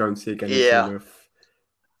love to go and see again if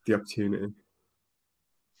the opportunity.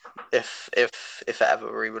 If it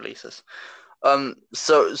ever re-releases.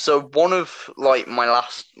 So one of like my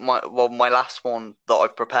last one that I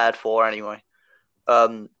prepared for anyway,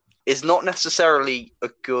 is not necessarily a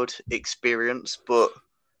good experience, but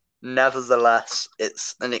nevertheless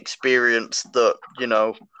it's an experience that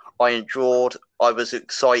I enjoyed. I was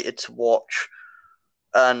excited to watch,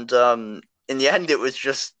 and in the end it was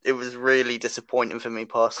really disappointing for me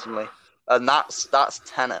personally, and that's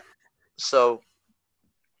Tenet. So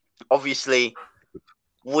obviously,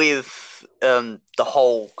 with the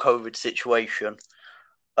whole COVID situation,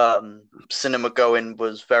 cinema going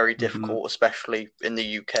was very difficult, especially in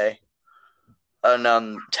the UK.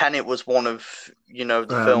 And Tenet was one of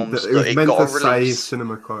the films that it got a release.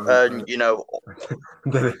 Cinema quote, and it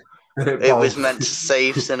was meant to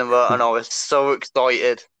save cinema, and I was so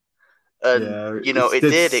excited. And it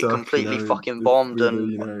did. It completely fucking bombed,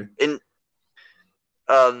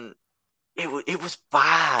 It was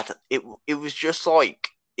bad. It was just like,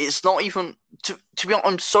 it's not even to be honest.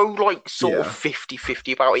 I'm so like sort of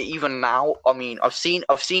 50-50 about it even now. I mean, I've seen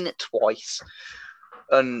it twice,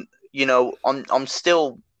 and I'm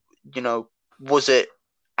still was it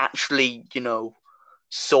actually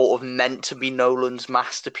sort of meant to be Nolan's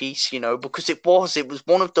masterpiece? Because it was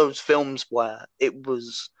one of those films where it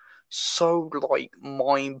was so like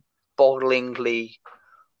mind-bogglingly.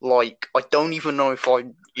 Like, I don't even know if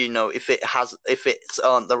if it's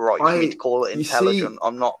the right for me to call it intelligent.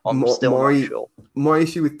 I'm still not sure. My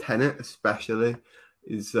issue with Tenet especially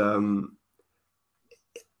is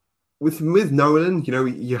with Nolan,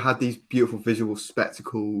 you had these beautiful visual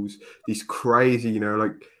spectacles, these crazy,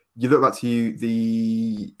 like you look back to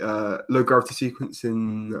the low gravity sequence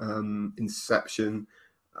in Inception,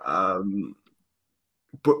 but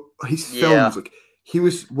his films like. He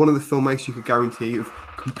was one of the filmmakers you could guarantee of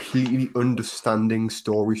completely understanding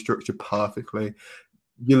story structure perfectly.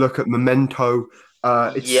 You look at Memento,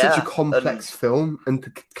 it's such a complex film, and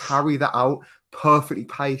to carry that out perfectly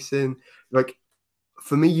pacing, like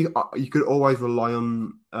for me, you could always rely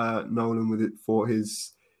on Nolan with it for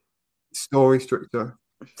his story structure.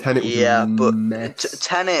 Tenet was but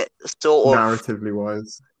Tenet sort of narratively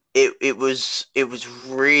wise, it was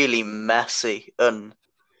really messy, and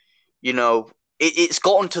it's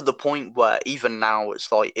gotten to the point where even now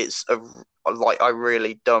it's like I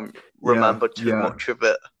really don't remember too much of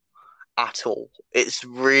it at all. It's a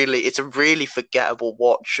really forgettable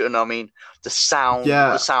watch, and I mean the sound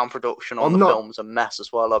production on the film's a mess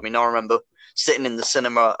as well. I mean, I remember sitting in the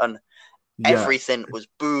cinema and everything was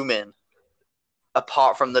booming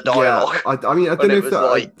apart from the dialogue. I don't know if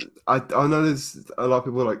that. I know there's a lot of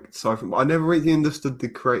people like sci-fi, but I never really understood the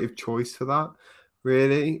creative choice for that.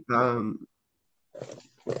 Really.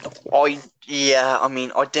 I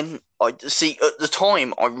didn't. I see at the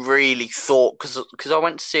time. I really thought because I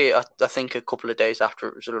went to see it. I think a couple of days after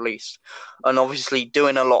it was released, and obviously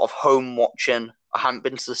doing a lot of home watching. I hadn't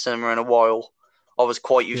been to the cinema in a while. I was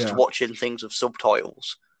quite used to watching things with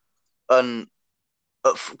subtitles, and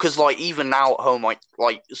because like even now at home, like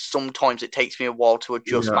sometimes it takes me a while to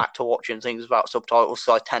adjust back to watching things without subtitles.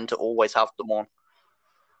 So I tend to always have them on.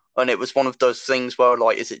 And it was one of those things where,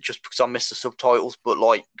 like, is it just because I missed the subtitles? But,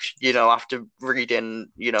 like, after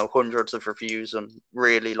reading, hundreds of reviews and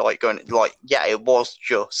really, like, going, like, it was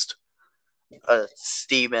just a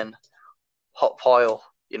steaming hot pile.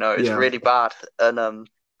 It's really bad. And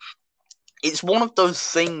it's one of those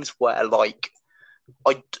things where, like,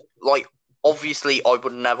 obviously I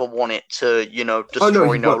would never want it to,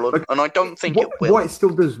 destroy Nolan. Like, and I don't think it will. What it still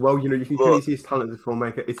does well, you can clearly see his talent as a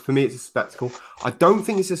filmmaker. For me, it's a spectacle. I don't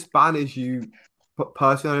think it's as bad as you,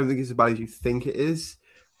 personally, I don't think it's as bad as you think it is.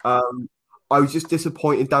 I was just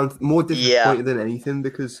disappointed, more disappointed than anything,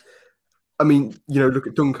 because I mean, look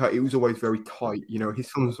at Dunkirk. It was always very tight.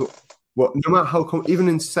 His films were, no matter how, even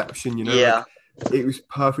Inception, like, it was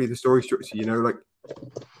perfectly the story structure. Like,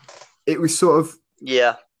 it was sort of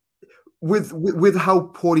with how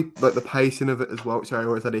poorly, like, the pacing of it as well, which I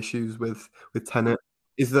always had issues with Tenet,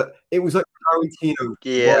 is that it was like Tarantino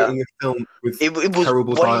writing a film with it was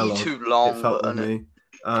terrible dialogue. Too long, it felt with me.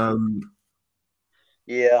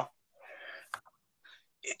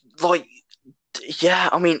 Like,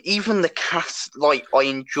 I mean, even the cast, like, I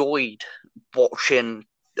enjoyed watching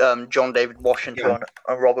John David Washington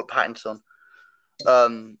and Robert Pattinson.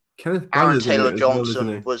 Aaron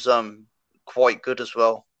Taylor-Johnson was quite good as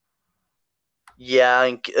well. Yeah,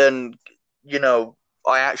 and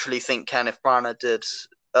I actually think Kenneth Branagh did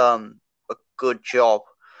a good job,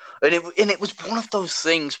 and it was one of those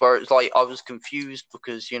things where it's like I was confused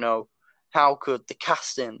because how could the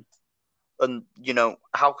casting and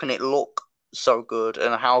how can it look so good,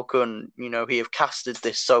 and how can he have casted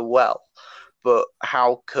this so well, but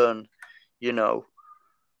how can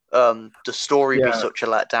the story be such a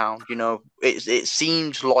letdown? It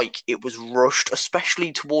seemed like it was rushed,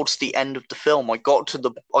 especially towards the end of the film. I got to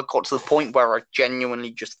the point where I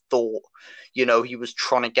genuinely just thought, he was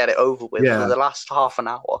trying to get it over with. For the last half an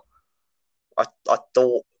hour, I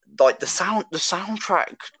thought, like, the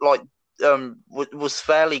soundtrack, like, was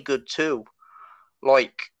fairly good too,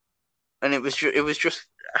 like, and it was just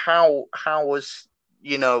how was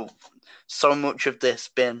so much of this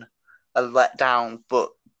been a letdown,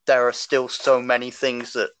 but there are still so many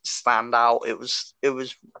things that stand out. It was a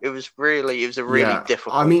really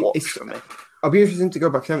difficult watch for me. I'll be interested to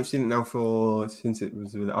go back. I haven't seen it now since it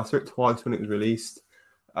was. I saw it twice when it was released.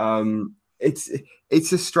 It's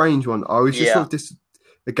a strange one. I was just sort of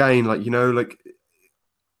again, like,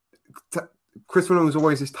 Chris Nolan was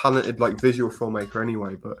always this talented, like, visual filmmaker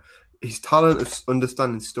anyway, but his talent of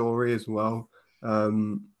understanding story as well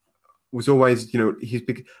was always, he's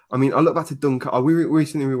big. I mean, I look back to Dunkirk. We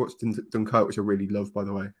recently rewatched Dunkirk, which I really love, by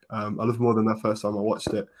the way. I love more than the first time I watched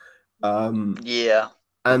it.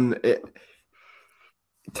 And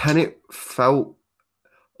Tenet felt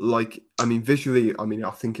like, I mean, visually, I mean,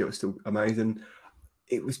 I think it was still amazing.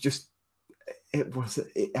 It was just, it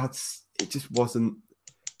just wasn't.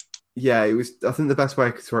 Yeah, it was. I think the best way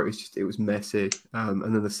I could throw it was just, it was messy, and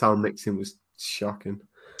then the sound mixing was shocking.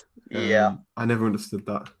 I never understood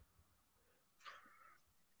that.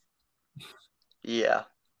 Yeah.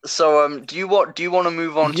 So, do you want to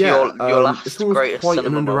move on to your last this one greatest quite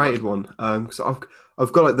cinema an underrated moment? one. Because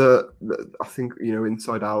I've got, like, the I think,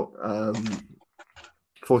 Inside Out,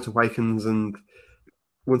 Force Awakens, and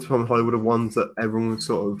Once Upon a Hollywood are ones that everyone was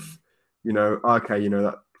sort of, okay,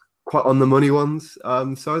 that quite on the money ones.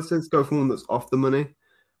 So I'd say let's go for one that's off the money.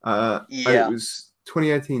 And it was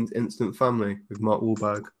 2018's Instant Family with Mark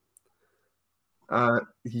Wahlberg.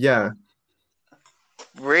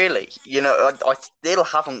 Really? I still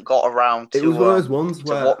haven't got around to it was one of those ones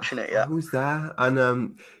where watching it yet. I was there,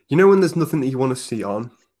 and when there's nothing that you want to see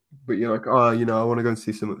on, but you're like, I want to go and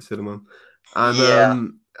see some at the cinema. And I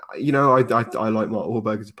like Mark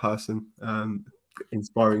Wahlberg as a person,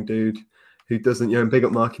 inspiring dude who doesn't, big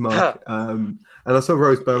up Marky Mark. And I saw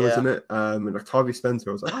Rose Byrne was in it, and Octavia Spencer.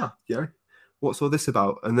 I was like, what's all this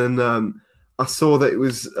about? And then I saw that it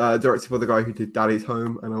was directed by the guy who did Daddy's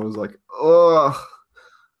Home, and I was like, oh.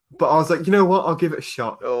 But I was like, you know what? I'll give it a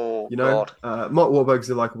shot. Oh, God. Mark Wahlberg's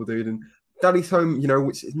a likable dude, and Daddy's Home,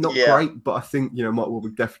 which is not great, but I think, Mark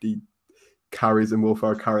Wahlberg definitely carries, and Will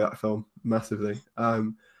Ferrell carry that film massively.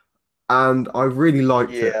 And I really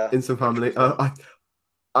liked it. Instant Family.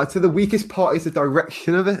 I'd say the weakest part is the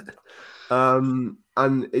direction of it, and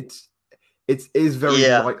it is very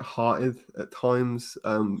light-hearted at times,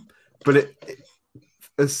 but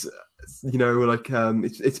it's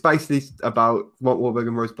it's basically about Mark Wahlberg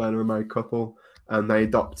and Rose Byrne are a married couple, and they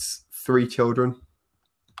adopt 3 children.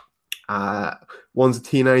 One's a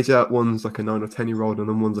teenager, one's like a 9 or 10-year-old, and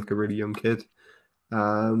then one's like a really young kid.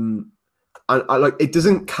 And I like, it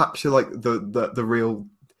doesn't capture, like, the real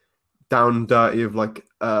down and dirty of, like,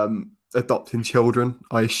 adopting children,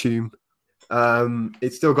 I assume.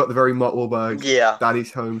 It's still got the very Mark Wahlberg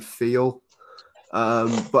Daddy's Home feel.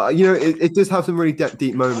 But it does have some really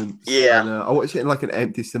deep moments. And, I watched it in, like, an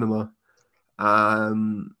empty cinema. I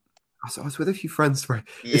was with a few friends for it.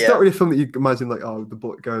 It's not really a film that you imagine, like, the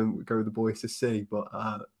boy go with the boys to see, but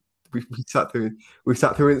we sat through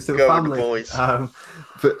Instant Family. With the boys.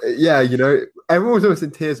 But everyone was almost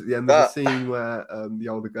in tears at the end of the scene where the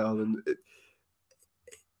older girl, and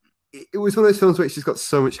it was one of those films where it's just got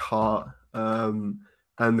so much heart, and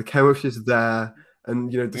the chemistry's there.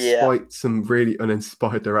 And despite some really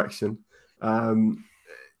uninspired direction,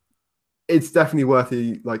 it's definitely worth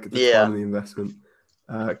the time and the investment,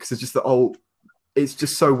 because it's just it's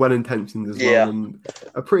just so well intentioned as well, and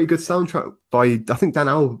a pretty good soundtrack by, I think, Dan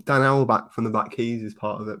Auerbach from the Black Keys is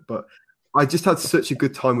part of it. But I just had such a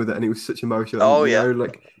good time with it, and it was such emotion.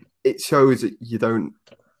 And, it shows that you don't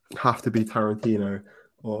have to be Tarantino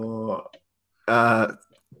or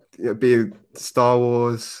be Star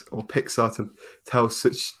Wars or Pixar to tell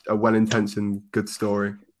such a well-intentioned, good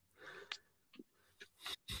story.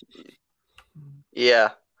 Yeah,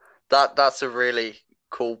 that's a really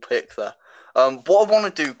cool pick there. What I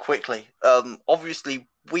want to do quickly, obviously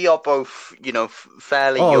we are both,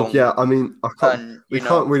 fairly young. Oh yeah, I mean, we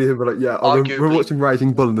can't really be like, we're watching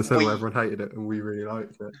Raging Bull in the cinema. Everyone hated it, and we really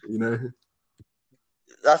liked it.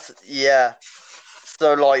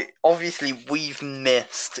 So obviously we've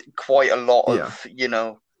missed quite a lot of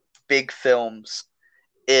big films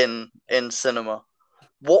in cinema.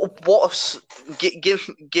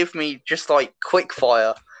 Give me just quick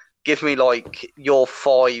fire. Give me your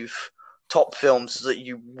 5 top films that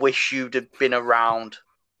you wish you'd have been around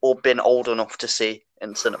or been old enough to see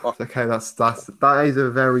in cinema. Okay, that is a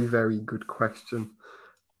very, very good question.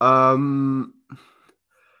 One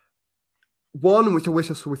which I wish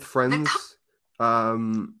I saw with friends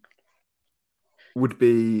would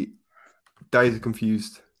be Dazed and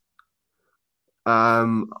Confused.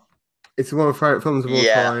 It's one of my favorite films of all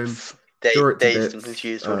time. Dazed and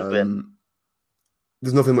Confused would have been.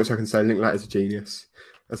 There's nothing much I can say. Linklater's a genius,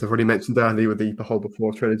 as I've already mentioned earlier with the Behold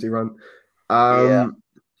Before trilogy run.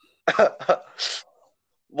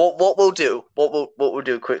 What we'll do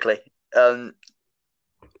quickly. In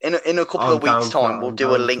a couple of weeks' time, we'll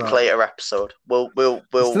do a Linklater episode. We'll do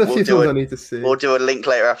it. I need to see. We'll do a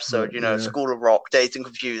Linklater episode. School of Rock, Dazed and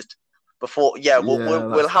Confused.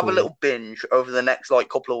 We'll have a little binge over the next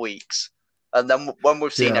couple of weeks, and then when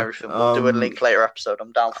we've seen everything, we'll do a Linklater episode.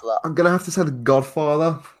 I'm down for that. I'm gonna have to say The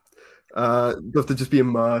Godfather. You have to just be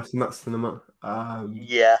immersed in that cinema. 100%.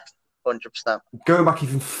 Going back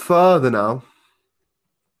even further now,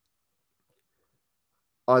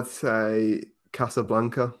 I'd say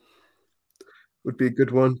Casablanca would be a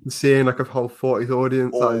good one. Seeing a whole 40s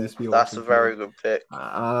audience, that would just be awesome. That's a very good pick.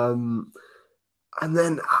 And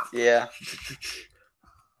then,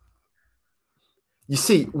 you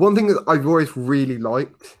see, one thing that I've always really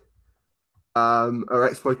liked are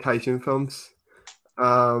exploitation films.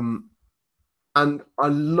 And I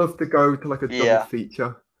love to go to a double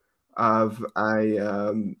feature of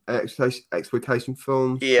an exploitation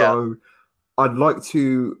film. Yeah. So I'd like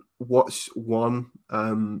to watch one,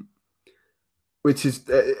 which is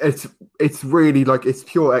it's really it's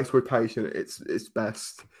pure exploitation. It's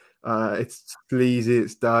best. It's sleazy,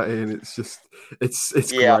 it's dirty, and it's just it's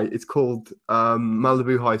great. It's called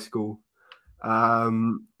Malibu High School.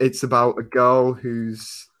 It's about a girl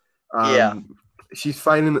who's she's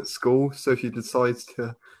failing at school, so she decides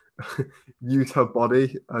to use her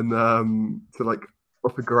body and to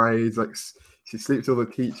up her grades. She sleeps with the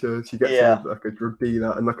teacher. She gets a drug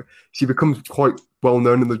dealer, and she becomes quite well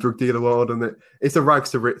known in the drug dealer world. And it's a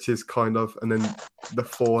rags to riches kind of, and then the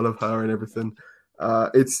fall of her and everything.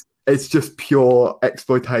 It's just pure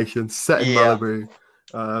exploitation set in Malibu.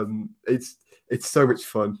 It's so much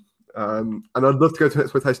fun, and I'd love to go to an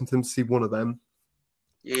exploitation film to see one of them.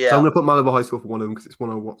 Yeah, so I'm gonna put Malibu High School for one of them because it's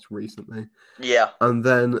one I watched recently. Yeah, and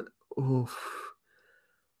then I'm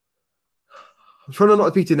trying to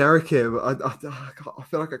not be generic here, but I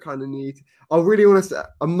feel like I kind of need. I really want to say.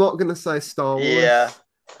 I'm not gonna say Star Wars. Yeah,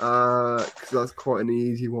 because that's quite an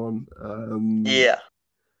easy one. Yeah.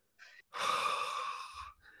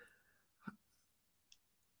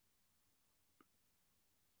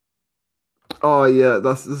 Oh yeah,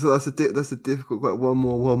 that's a difficult one.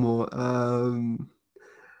 One more.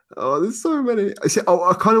 There's so many.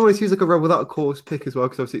 I kind of want to choose a Rebel Without a Cause pick as well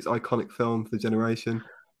because obviously it's an iconic film for the generation.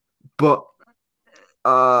 But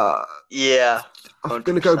yeah, 100%. I'm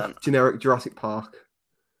gonna go generic Jurassic Park.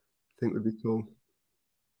 I think would be cool.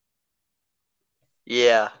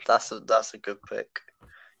 Yeah, that's a good pick.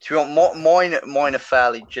 Do you want mine are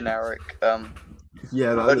fairly generic.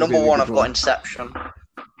 Yeah, number one, I've got Inception.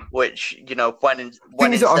 Which when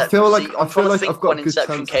Inception, I feel like I've got when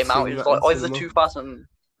Inception came out, it was either 2000.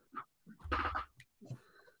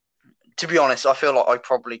 To be honest, I feel like I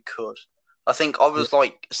probably could. I think I was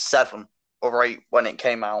 7 or 8 when it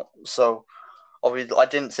came out, so obviously I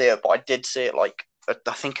didn't see it, but I did see it. I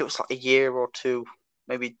think it was a year or two,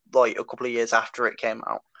 maybe a couple of years after it came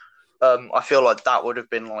out. I feel like that would have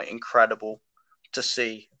been incredible to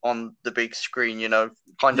see on the big screen.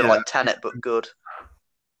 Kind of like Tenet, but good.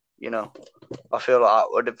 I feel like that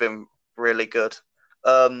would have been really good.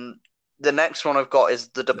 The next one I've got is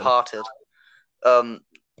The Departed. The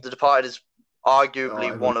Departed is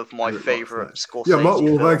arguably one of my favorite Scorsese films. Mark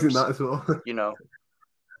Wahlberg's in that as well.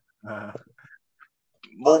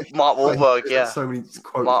 Mark Wahlberg, yeah. So many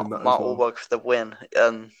quotes in that Mark Wahlberg for the win.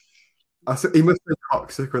 He must be a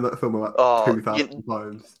cocksucker in that film about 2,000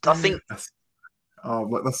 times. I think. That's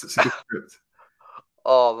such a good script.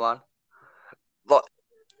 Oh man,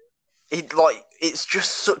 it's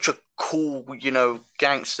just such a cool,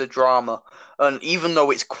 gangster drama, and even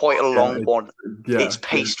though it's quite a long one, it's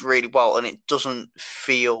paced really well, and it doesn't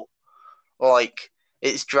feel like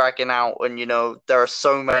it's dragging out. And there are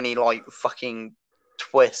so many fucking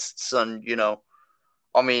twists, and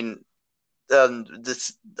I mean.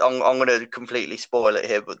 This I'm gonna completely spoil it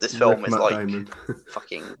here, but this film is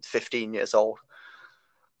fucking 15 years old.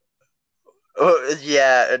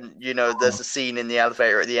 Yeah, and there's a scene in the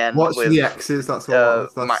elevator at the end. Watch with the X's. That's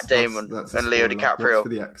Matt Damon and Leo DiCaprio. Watch for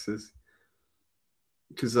the X's,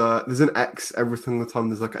 because there's an X every single time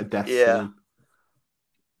there's a death scene.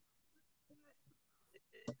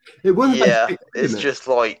 It wasn't. Yeah, it's just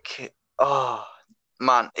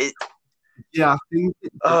man, it. Yeah,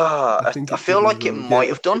 I feel like it might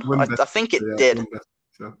have done. I think it did.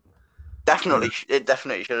 So. Definitely, it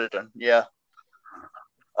definitely should have done. Yeah.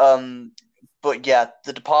 But yeah,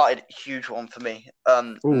 The Departed, huge one for me.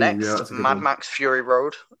 Next, Mad Max Fury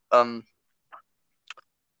Road. I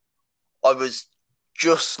was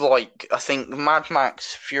just I think Mad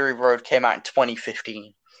Max Fury Road came out in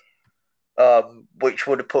 2015. Which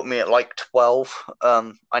would have put me at 12.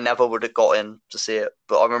 I never would have got in to see it,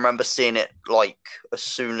 but I remember seeing it as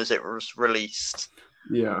soon as it was released.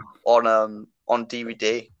 Yeah. On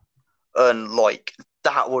DVD, and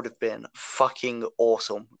that would have been fucking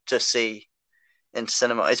awesome to see in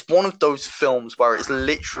cinema. It's one of those films where it's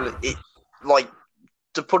literally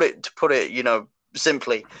to put it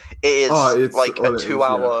simply, it is a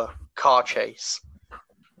 2-hour car chase.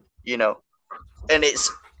 And it's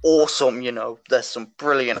awesome. There's some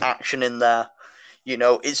brilliant action in there.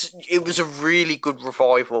 It was a really good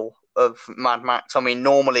revival of Mad Max. I mean,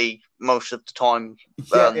 normally most of the time,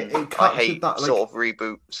 I hate that, sort of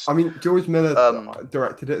reboots. I mean, George Miller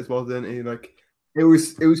directed it as well, didn't he? It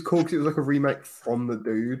was cool because it was a remake from the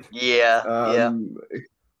dude. Yeah,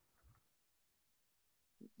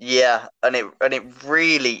 yeah, and it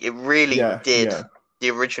really did the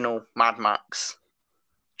original Mad Max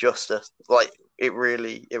justice. It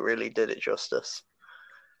really did it justice.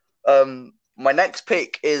 My next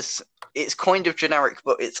pick it's kind of generic,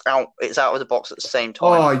 but it's out of the box at the same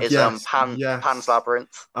time. Pan's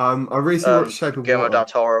Labyrinth. I recently watched Shape of Guillermo Water. del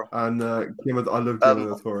Toro. And I love Guillermo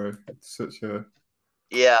del Toro. It's such a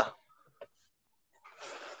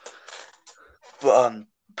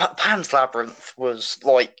But Pan's Labyrinth was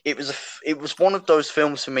it was one of those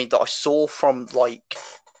films for me that I saw from I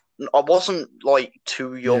wasn't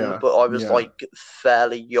too young, but I was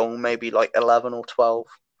fairly young, maybe 11 or 12.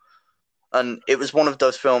 And it was one of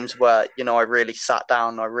those films where, I really sat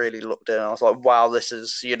down, I really looked at it, and I was like, wow, this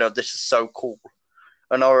is so cool.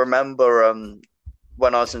 And I remember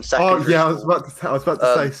when I was in secondary school, I was about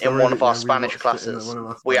to say in one of our Spanish classes,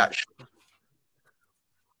 we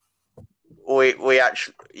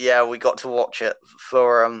got to watch it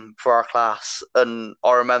for our class, and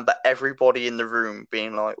I remember everybody in the room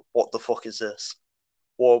being like, "What the fuck is this?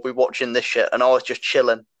 Or are we watching this shit?" And I was just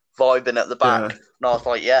chilling, vibing at the back, and I was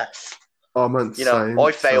like, "Yes." Oh man,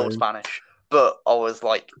 I failed Spanish, but I was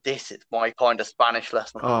like, "This is my kind of Spanish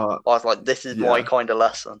lesson." I was like, "This is my kind of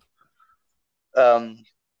lesson."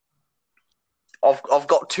 I've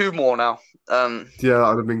got two more now. That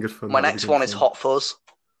would have been good fun. My next one is Hot Fuzz.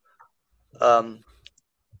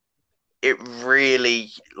 It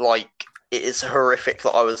really it is horrific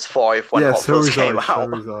that I was 5 when Hot Fuzz came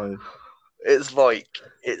out.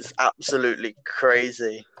 It's absolutely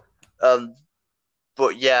crazy.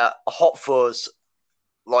 But yeah, Hot Fuzz,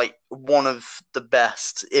 one of the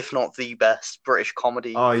best, if not the best, Brititic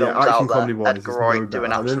comedy films out there. Edgar Wright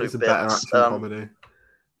doing absolute bits. Better action comedy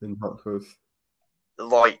than Hot Fuzz.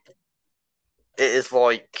 It is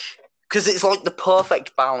because it's the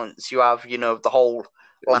perfect balance. You have the whole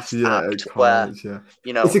last act where it's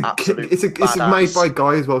made by a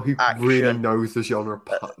guy as well who really knows the genre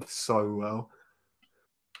so well.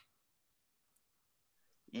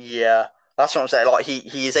 Yeah, that's what I'm saying.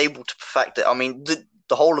 He is able to perfect it. I mean,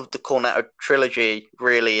 the whole of the Cornetto trilogy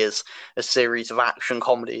really is a series of action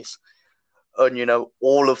comedies, and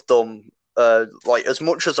all of them. As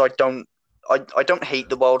much as I don't hate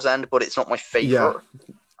The World's End, but it's not my favorite.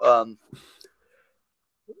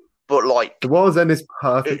 But like The World's End is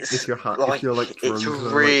perfect if you're if you're like drunk, it's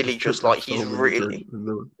really just like he's really in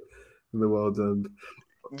the World's End.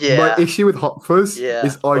 Yeah. My issue with Hot Fuzz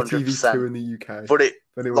is 100%. ITV2 in the UK. But if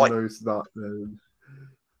anyone knows that, then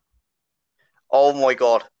oh my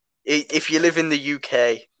god! If you live in the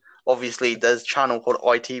UK, obviously there's a channel called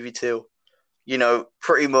ITV2. You know,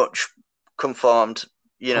 pretty much confirmed.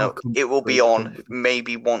 You know, it will be on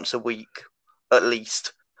maybe once a week, at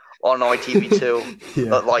least, on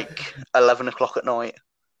ITV2 at like 11 o'clock at night.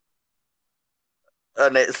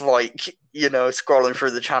 And it's like, you know, scrolling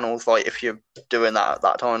through the channels, like if you're doing that at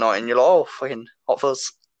that time of night, and you're like, oh, fucking Hot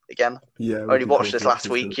Fuzz again. Yeah, I only watched this last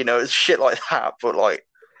week. You know, it's shit like that. But like,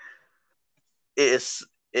 it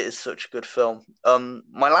is such a good film.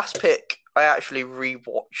 My last pick, I actually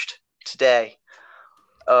rewatched today.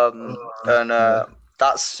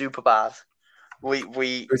 That's Superbad.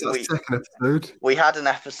 Second episode. We had an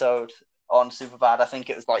episode on Superbad. I think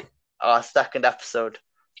it was like our second episode.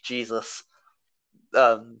 Jesus.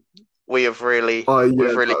 We've really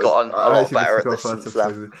gotten a lot better at this since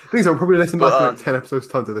then. Things I'll probably listen back to like 10 episodes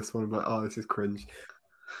time to this one. I'm like, oh, this is cringe.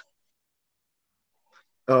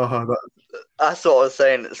 That's what I was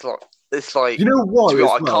saying. It's like you know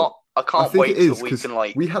what? I can't wait till we can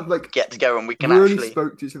like we have like get together and we can actually. Only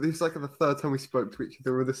spoke to each other. This is like the third time we spoke to each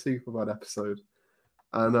other with the Superbad episode,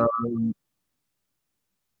 and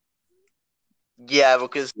yeah,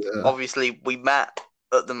 because obviously we met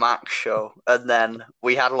at the Max show, and then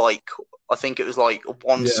we had like I think it was like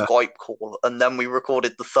one Skype call, and then we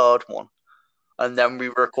recorded the third one, and then we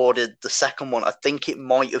recorded the second one. I think it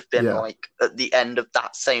might have been like at the end of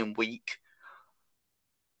that same week,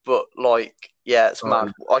 but like. Yeah, it's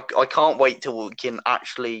mad. I can't wait till we can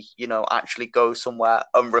actually go somewhere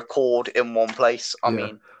and record in one place. I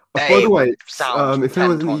mean, by the way, if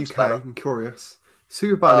anyone's in the UK, I'm curious.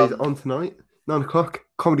 Superbad is on tonight, 9 o'clock,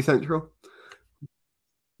 Comedy Central.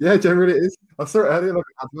 Yeah, generally it is. I saw it earlier, like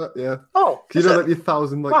an advert. Yeah. Oh, do you know like the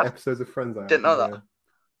 1,000 like episodes of Friends? Didn't know that.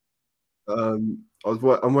 I'm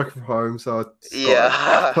working from home, so I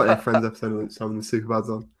put in a Friends episode and some of the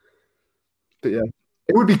Superbad's on. But yeah.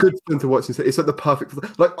 It would be good for them to watch. It's like the perfect.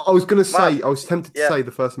 Like I was gonna say, I was tempted to say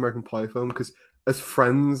the first American Pie film because as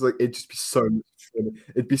friends, like it'd just be so much funny.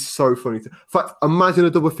 It'd be so funny. In fact, imagine a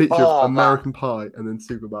double feature of American Pie and then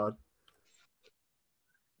Superbad.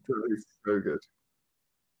 That is so good.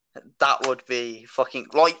 That would be fucking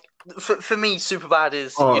like for me. Superbad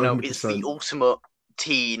is it's the ultimate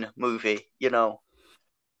teen movie. You know,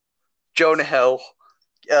 Jonah Hill.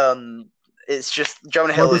 It's just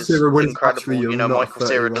Jonah Hill is incredible. You know, Michael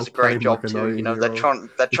Cera does a great job too. You know, they're trying.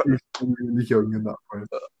 Really young in that point.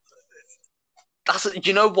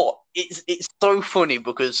 You know what? It's so funny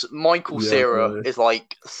because Michael Cera is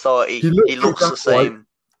like 30. He looks the same. Like,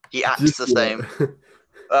 he acts the same.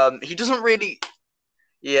 He doesn't really.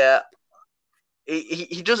 Yeah.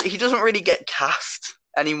 He doesn't really get cast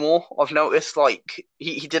anymore. I've noticed. Like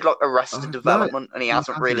he did like Arrested Development, and he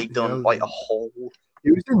hasn't really done like a whole. He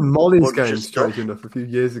was in Molly's Game, strange enough, a few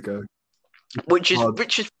years ago. Which is I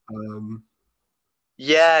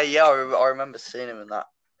remember seeing him in that.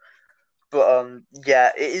 But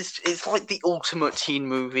it's like the ultimate teen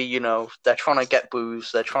movie. You know, they're trying to get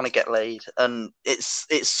booze, they're trying to get laid, and it's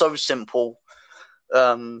so simple.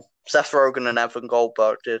 Seth Rogen and Evan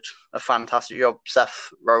Goldberg did a fantastic job. Seth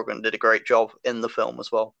Rogen did a great job in the film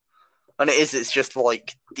as well. And it's just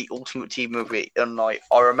like the ultimate teen movie. And like,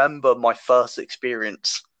 I remember my first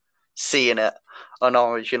experience seeing it, and I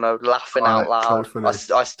was, laughing out loud.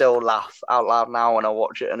 I still laugh out loud now when I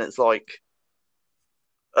watch it, and it's like,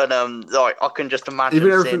 and like I can just imagine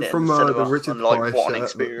even seeing it from in the the Richard and, like, Price what an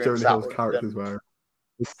experience Jonah Hill's characters were.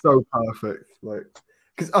 It's so perfect, like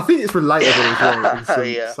because I think it's relatable as well in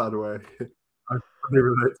some sad way. I really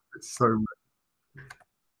relate to it so much.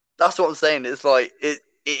 That's what I'm saying. It's like it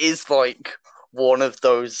is like one of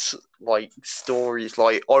those like stories.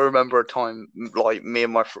 Like I remember a time, like me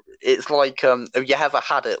and my it's like have you ever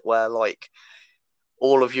had it where like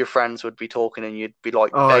all of your friends would be talking and you'd be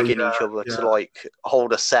like begging each other to like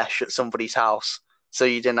hold a sesh at somebody's house so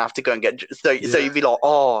you didn't have to go and get so you'd be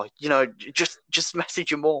like just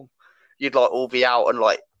message your mom. You'd like all be out and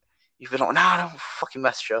like you'd be like no, don't fucking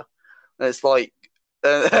message her. And it's like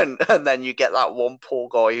and then you get that one poor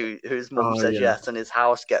guy whose mum says yes, and his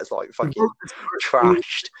house gets like fucking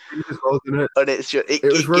trashed. And it's just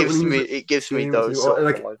it gives me those sort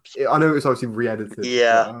of vibes. I know it's obviously re-edited.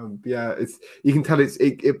 Yeah, but, it's you can tell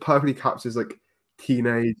it perfectly captures like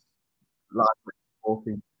teenage life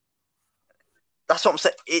talking. That's what I'm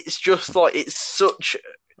saying. It's just like it's such.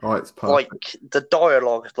 Oh, it's perfect. Like the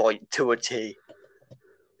dialogue, like to a T,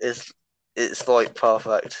 is It's like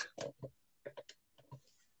perfect.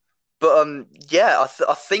 But yeah,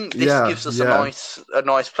 I think this gives us a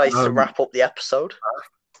nice place to wrap up the episode.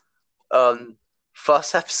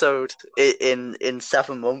 First episode in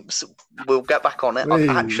 7 months. We'll get back on it. I've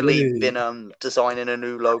actually been designing a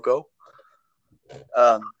new logo.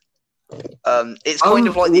 It's kind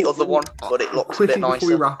of like the other one, but it looks a bit nicer. Before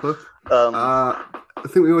we wrap up, I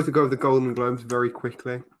think we want to go over the Golden Globes very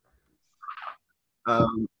quickly.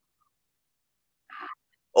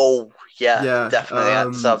 Oh yeah, definitely.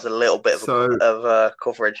 That deserves a little bit of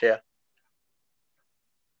coverage here.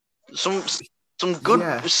 Some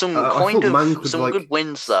good, some good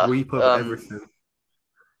wins there. Sweep up everything.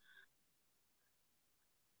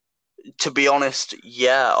 To be honest,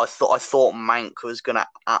 yeah, I thought Mank was gonna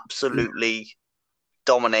absolutely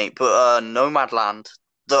dominate, but Nomadland,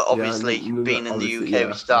 that obviously being in the UK,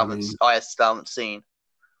 I still haven't seen.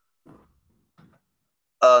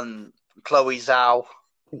 Chloe Zhao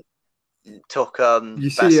took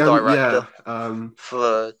Best Director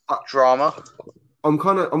for drama. I'm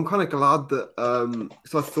kind of glad that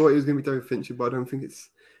so I thought it was going to be David Fincher, but I don't think it's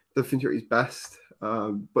David Fincher at his best.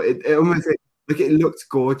 But it almost it looked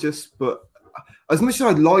gorgeous, but as much as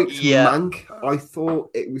I liked Mank, I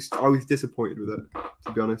thought I was disappointed with it,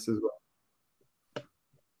 to be honest, as well.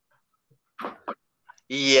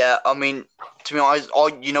 Yeah, I mean, to be honest,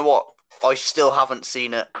 you know what? I still haven't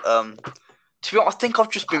seen it. To be honest, I think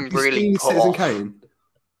I've just been really put off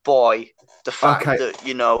by the fact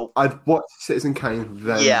that, I'd watch Citizen Kane,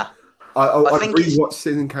 then I'd rewatch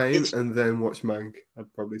Citizen Kane and then watch Mank.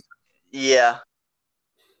 I'd probably say. Yeah.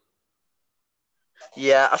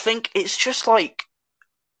 Yeah, I think it's just like,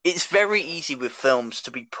 it's very easy with films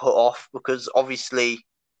to be put off because obviously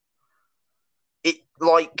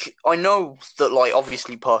I know that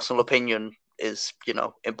obviously personal opinion is,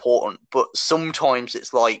 important, but sometimes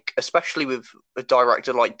it's especially with a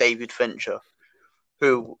director like David Fincher,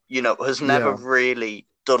 who, has never really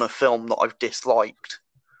done a film that I've disliked.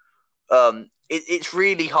 It's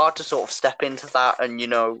really hard to sort of step into that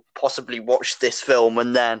and, possibly watch this film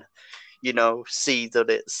and then, see that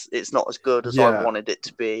it's not as good as I wanted it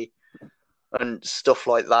to be and stuff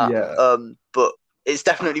like that. Yeah. But it's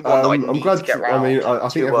definitely one that I need to get around. I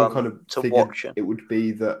think everyone kind of figured it would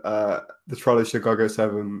be that the trial of Chicago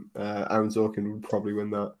 7, Aaron Sorkin would probably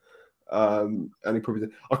win that. And he probably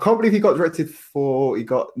did. I can't believe he got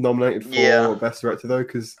nominated for Best Director though,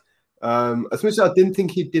 because as much as I didn't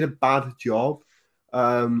think he did a bad job.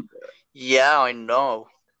 Yeah, I know.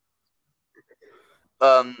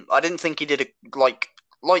 I didn't think he did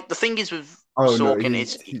the thing is with Sorkin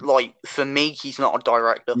is for me he's not a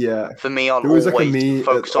director. Yeah. For me, I'll always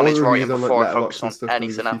focus on his writing before I focus on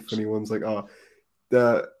anything else. Funny ones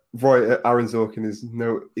the Aaron Sorkin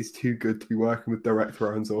is too good to be working with director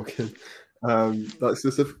Aaron Sorkin. That's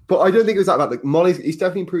just but I don't think it was that bad. Molly's, he's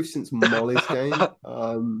definitely improved since Molly's Game.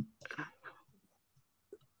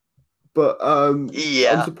 But I'm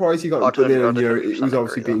surprised he got put in. It was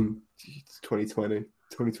obviously been 2020,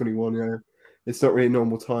 2021. Yeah, it's not really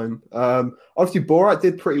normal time. Obviously Borat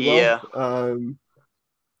did pretty well.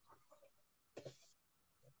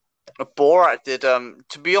 Borat did.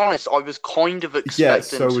 To be honest, I was kind of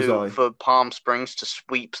expecting for Palm Springs to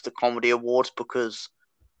sweep the comedy awards because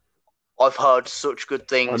I've heard such good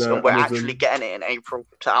things, and we're actually getting it in April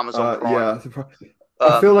to Amazon Prime. Yeah,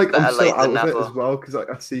 I feel like I'm so out of it as well because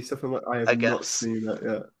I see stuff and I have not seen that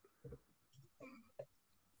yet.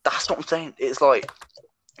 That's what I'm saying. It's I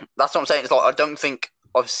don't think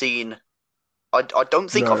I've seen. I don't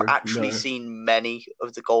think I've actually seen many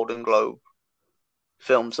of the Golden Globe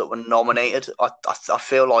films that were nominated. I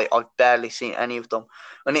feel like I've barely seen any of them,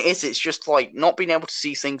 and it's just not being able to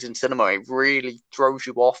see things in cinema. It really throws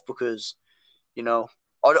you off because I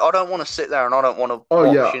don't want to sit there and I don't want to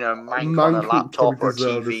watch Mank on a laptop or a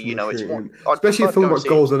TV. Especially a film about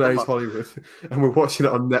Golden Age Hollywood, and we're watching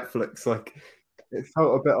it on Netflix. It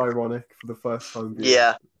felt a bit ironic for the first time.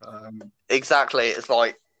 Yeah, exactly. It's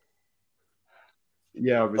obviously,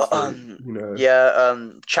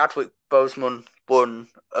 Chadwick Boseman won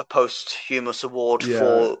a posthumous award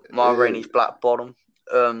for Ma Rainey's Black Bottom.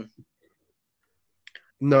 No,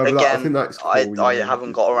 but again, I think that's cool, I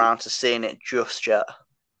haven't got around to seeing it just yet.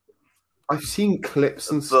 I've seen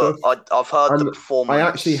clips and stuff. I've heard the performance. I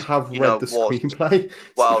actually have read the screenplay.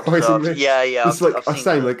 Well, yeah. It's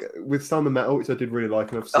with Sound of Metal, which I did really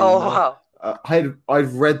like, and I've seen. Wow.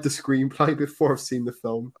 I've read the screenplay before I've seen the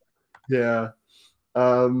film. Yeah,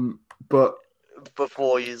 but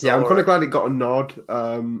before you. I'm kind of glad it got a nod.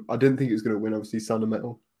 I didn't think it was going to win. Obviously, Sound of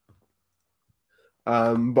Metal.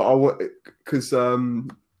 But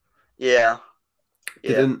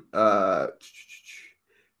didn't.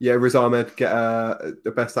 Riz Ahmed get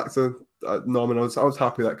the best actor nomin. I was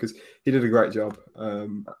happy with that because he did a great job.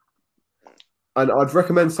 And I'd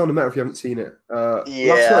recommend Sound of Metal if you haven't seen it. Last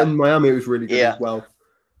Night in Miami was really good as well.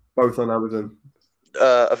 Both on Amazon.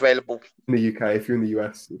 Available in the UK. If you're in the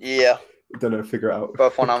US, I don't know, figure it out.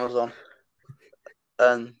 Both on Amazon.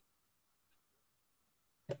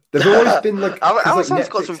 They've always been Amazon's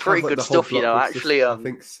got some pretty good stuff, actually. I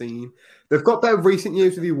think scene. They've got their recent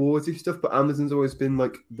years with the awardsy stuff, but Amazon's always been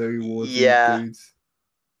like the awardsy dudes.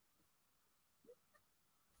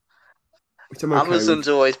 Amazon's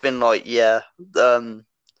always been like, the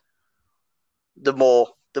more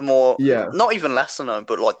not even lesser known,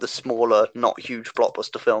 but like the smaller, not huge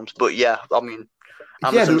blockbuster films. But I mean,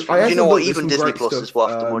 Amazon's. You know what? Even Disney Plus is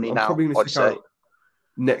worth the money now. I'd say.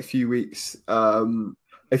 Next few weeks.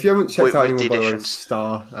 If you haven't checked out anyone, by the way,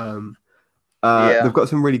 Star. They've got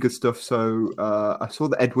some really good stuff. So I saw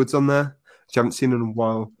the Edwards on there, which I haven't seen in a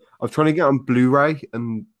while. I was trying to get on Blu-ray,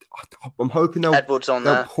 and I'm hoping they'll port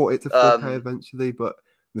it to 4K eventually. But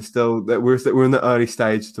we're in the early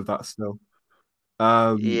stages of that still.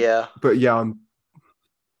 But I'm.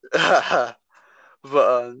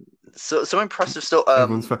 But some impressive stuff.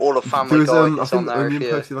 All of Family Guy is on there. I think Onion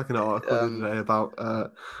posted like an article today about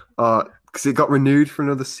because it got renewed for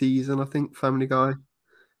another season. I think Family Guy,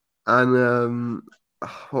 and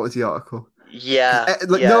what was the article?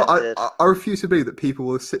 I refuse to believe that people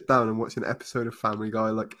will sit down and watch an episode of Family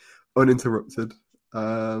Guy like uninterrupted.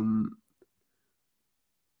 I mean,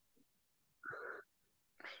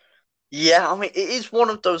 it is one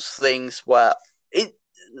of those things where it.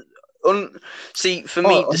 See, for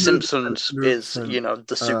me, The Simpsons is,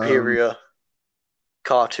 the superior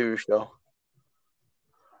cartoon show.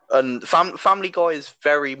 And Family Guy is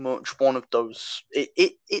very much one of those.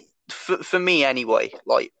 For me anyway.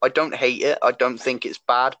 Like, I don't hate it. I don't think it's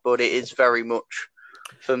bad, but it is very much,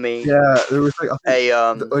 for me, there was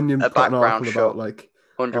the Onion a background show. About, like,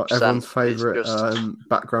 100%. Everyone's favorite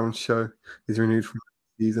background show is renewed for a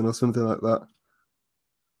season or something like that.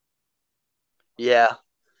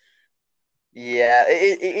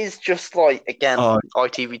 It is just like, again,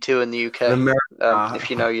 ITV2 in the UK. If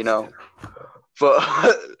you know, you know. But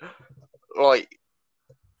like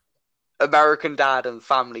American Dad and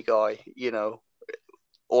Family Guy,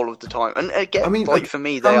 all of the time. And again, I mean, like for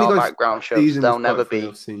me, they are background shows. They'll never be.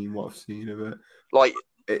 I've seen what I've seen of it. Like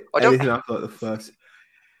I don't after like the first.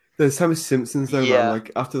 There's so much Simpsons though, man.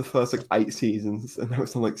 Like after the first 8 seasons, and now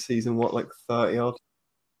it's on season 30 odd.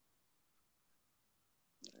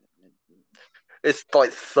 It's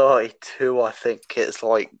 32, I think. It's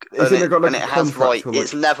like, and it has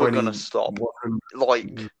it's never gonna stop.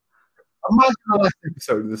 Imagine the last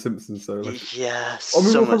episode of The Simpsons, though.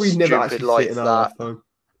 We'll probably never actually like sit in our lifetime.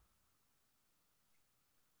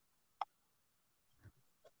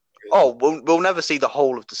 Oh, we'll never see the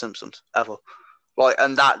whole of The Simpsons ever.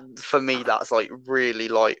 And that for me, that's really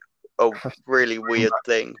a really weird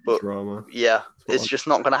thing. But drama. It's just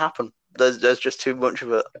not gonna happen. There's just too much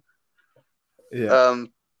of it.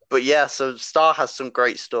 So Star has some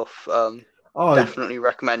great stuff. Definitely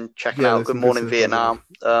recommend checking out Good Morning Vietnam.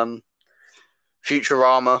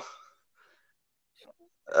 Futurama.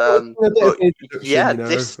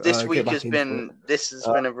 This week has been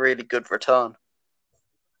a really good return.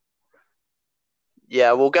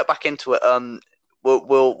 We'll get back into it.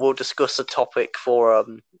 We'll discuss a topic for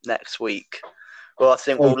next week. Well, I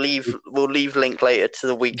think we'll leave link later to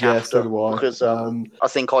the week after because I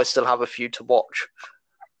think I still have a few to watch.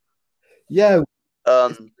 But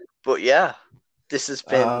this has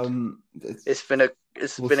been it's been a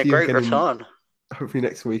great return. Hopefully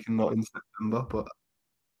next week and not in September, but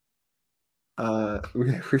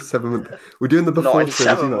every 7 months. We're doing the before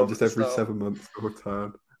trilogy, just every 7 months a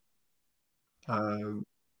return.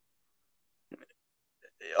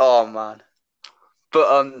 Oh man.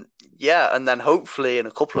 But and then hopefully in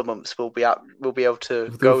a couple of months we'll be able to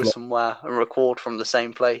go somewhere and record from the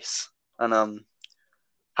same place and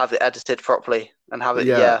have it edited properly and have it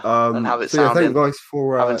and have it sounding. Thank you guys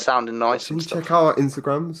for having sounding nice. And stuff. Check out our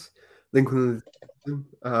Instagrams. Link on the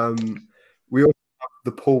we also have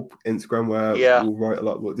the Pulp Instagram where we'll write a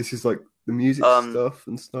lot. This is like the music stuff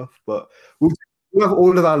and stuff, but we'll have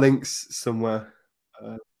all of our links somewhere.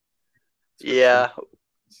 We'll have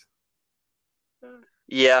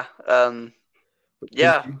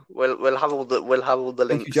all the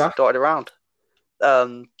links dotted around.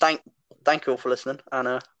 Thank you all for listening,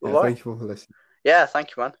 and thank you all for listening.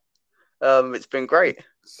 Thank you, man. It's been great.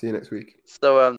 See you next week. So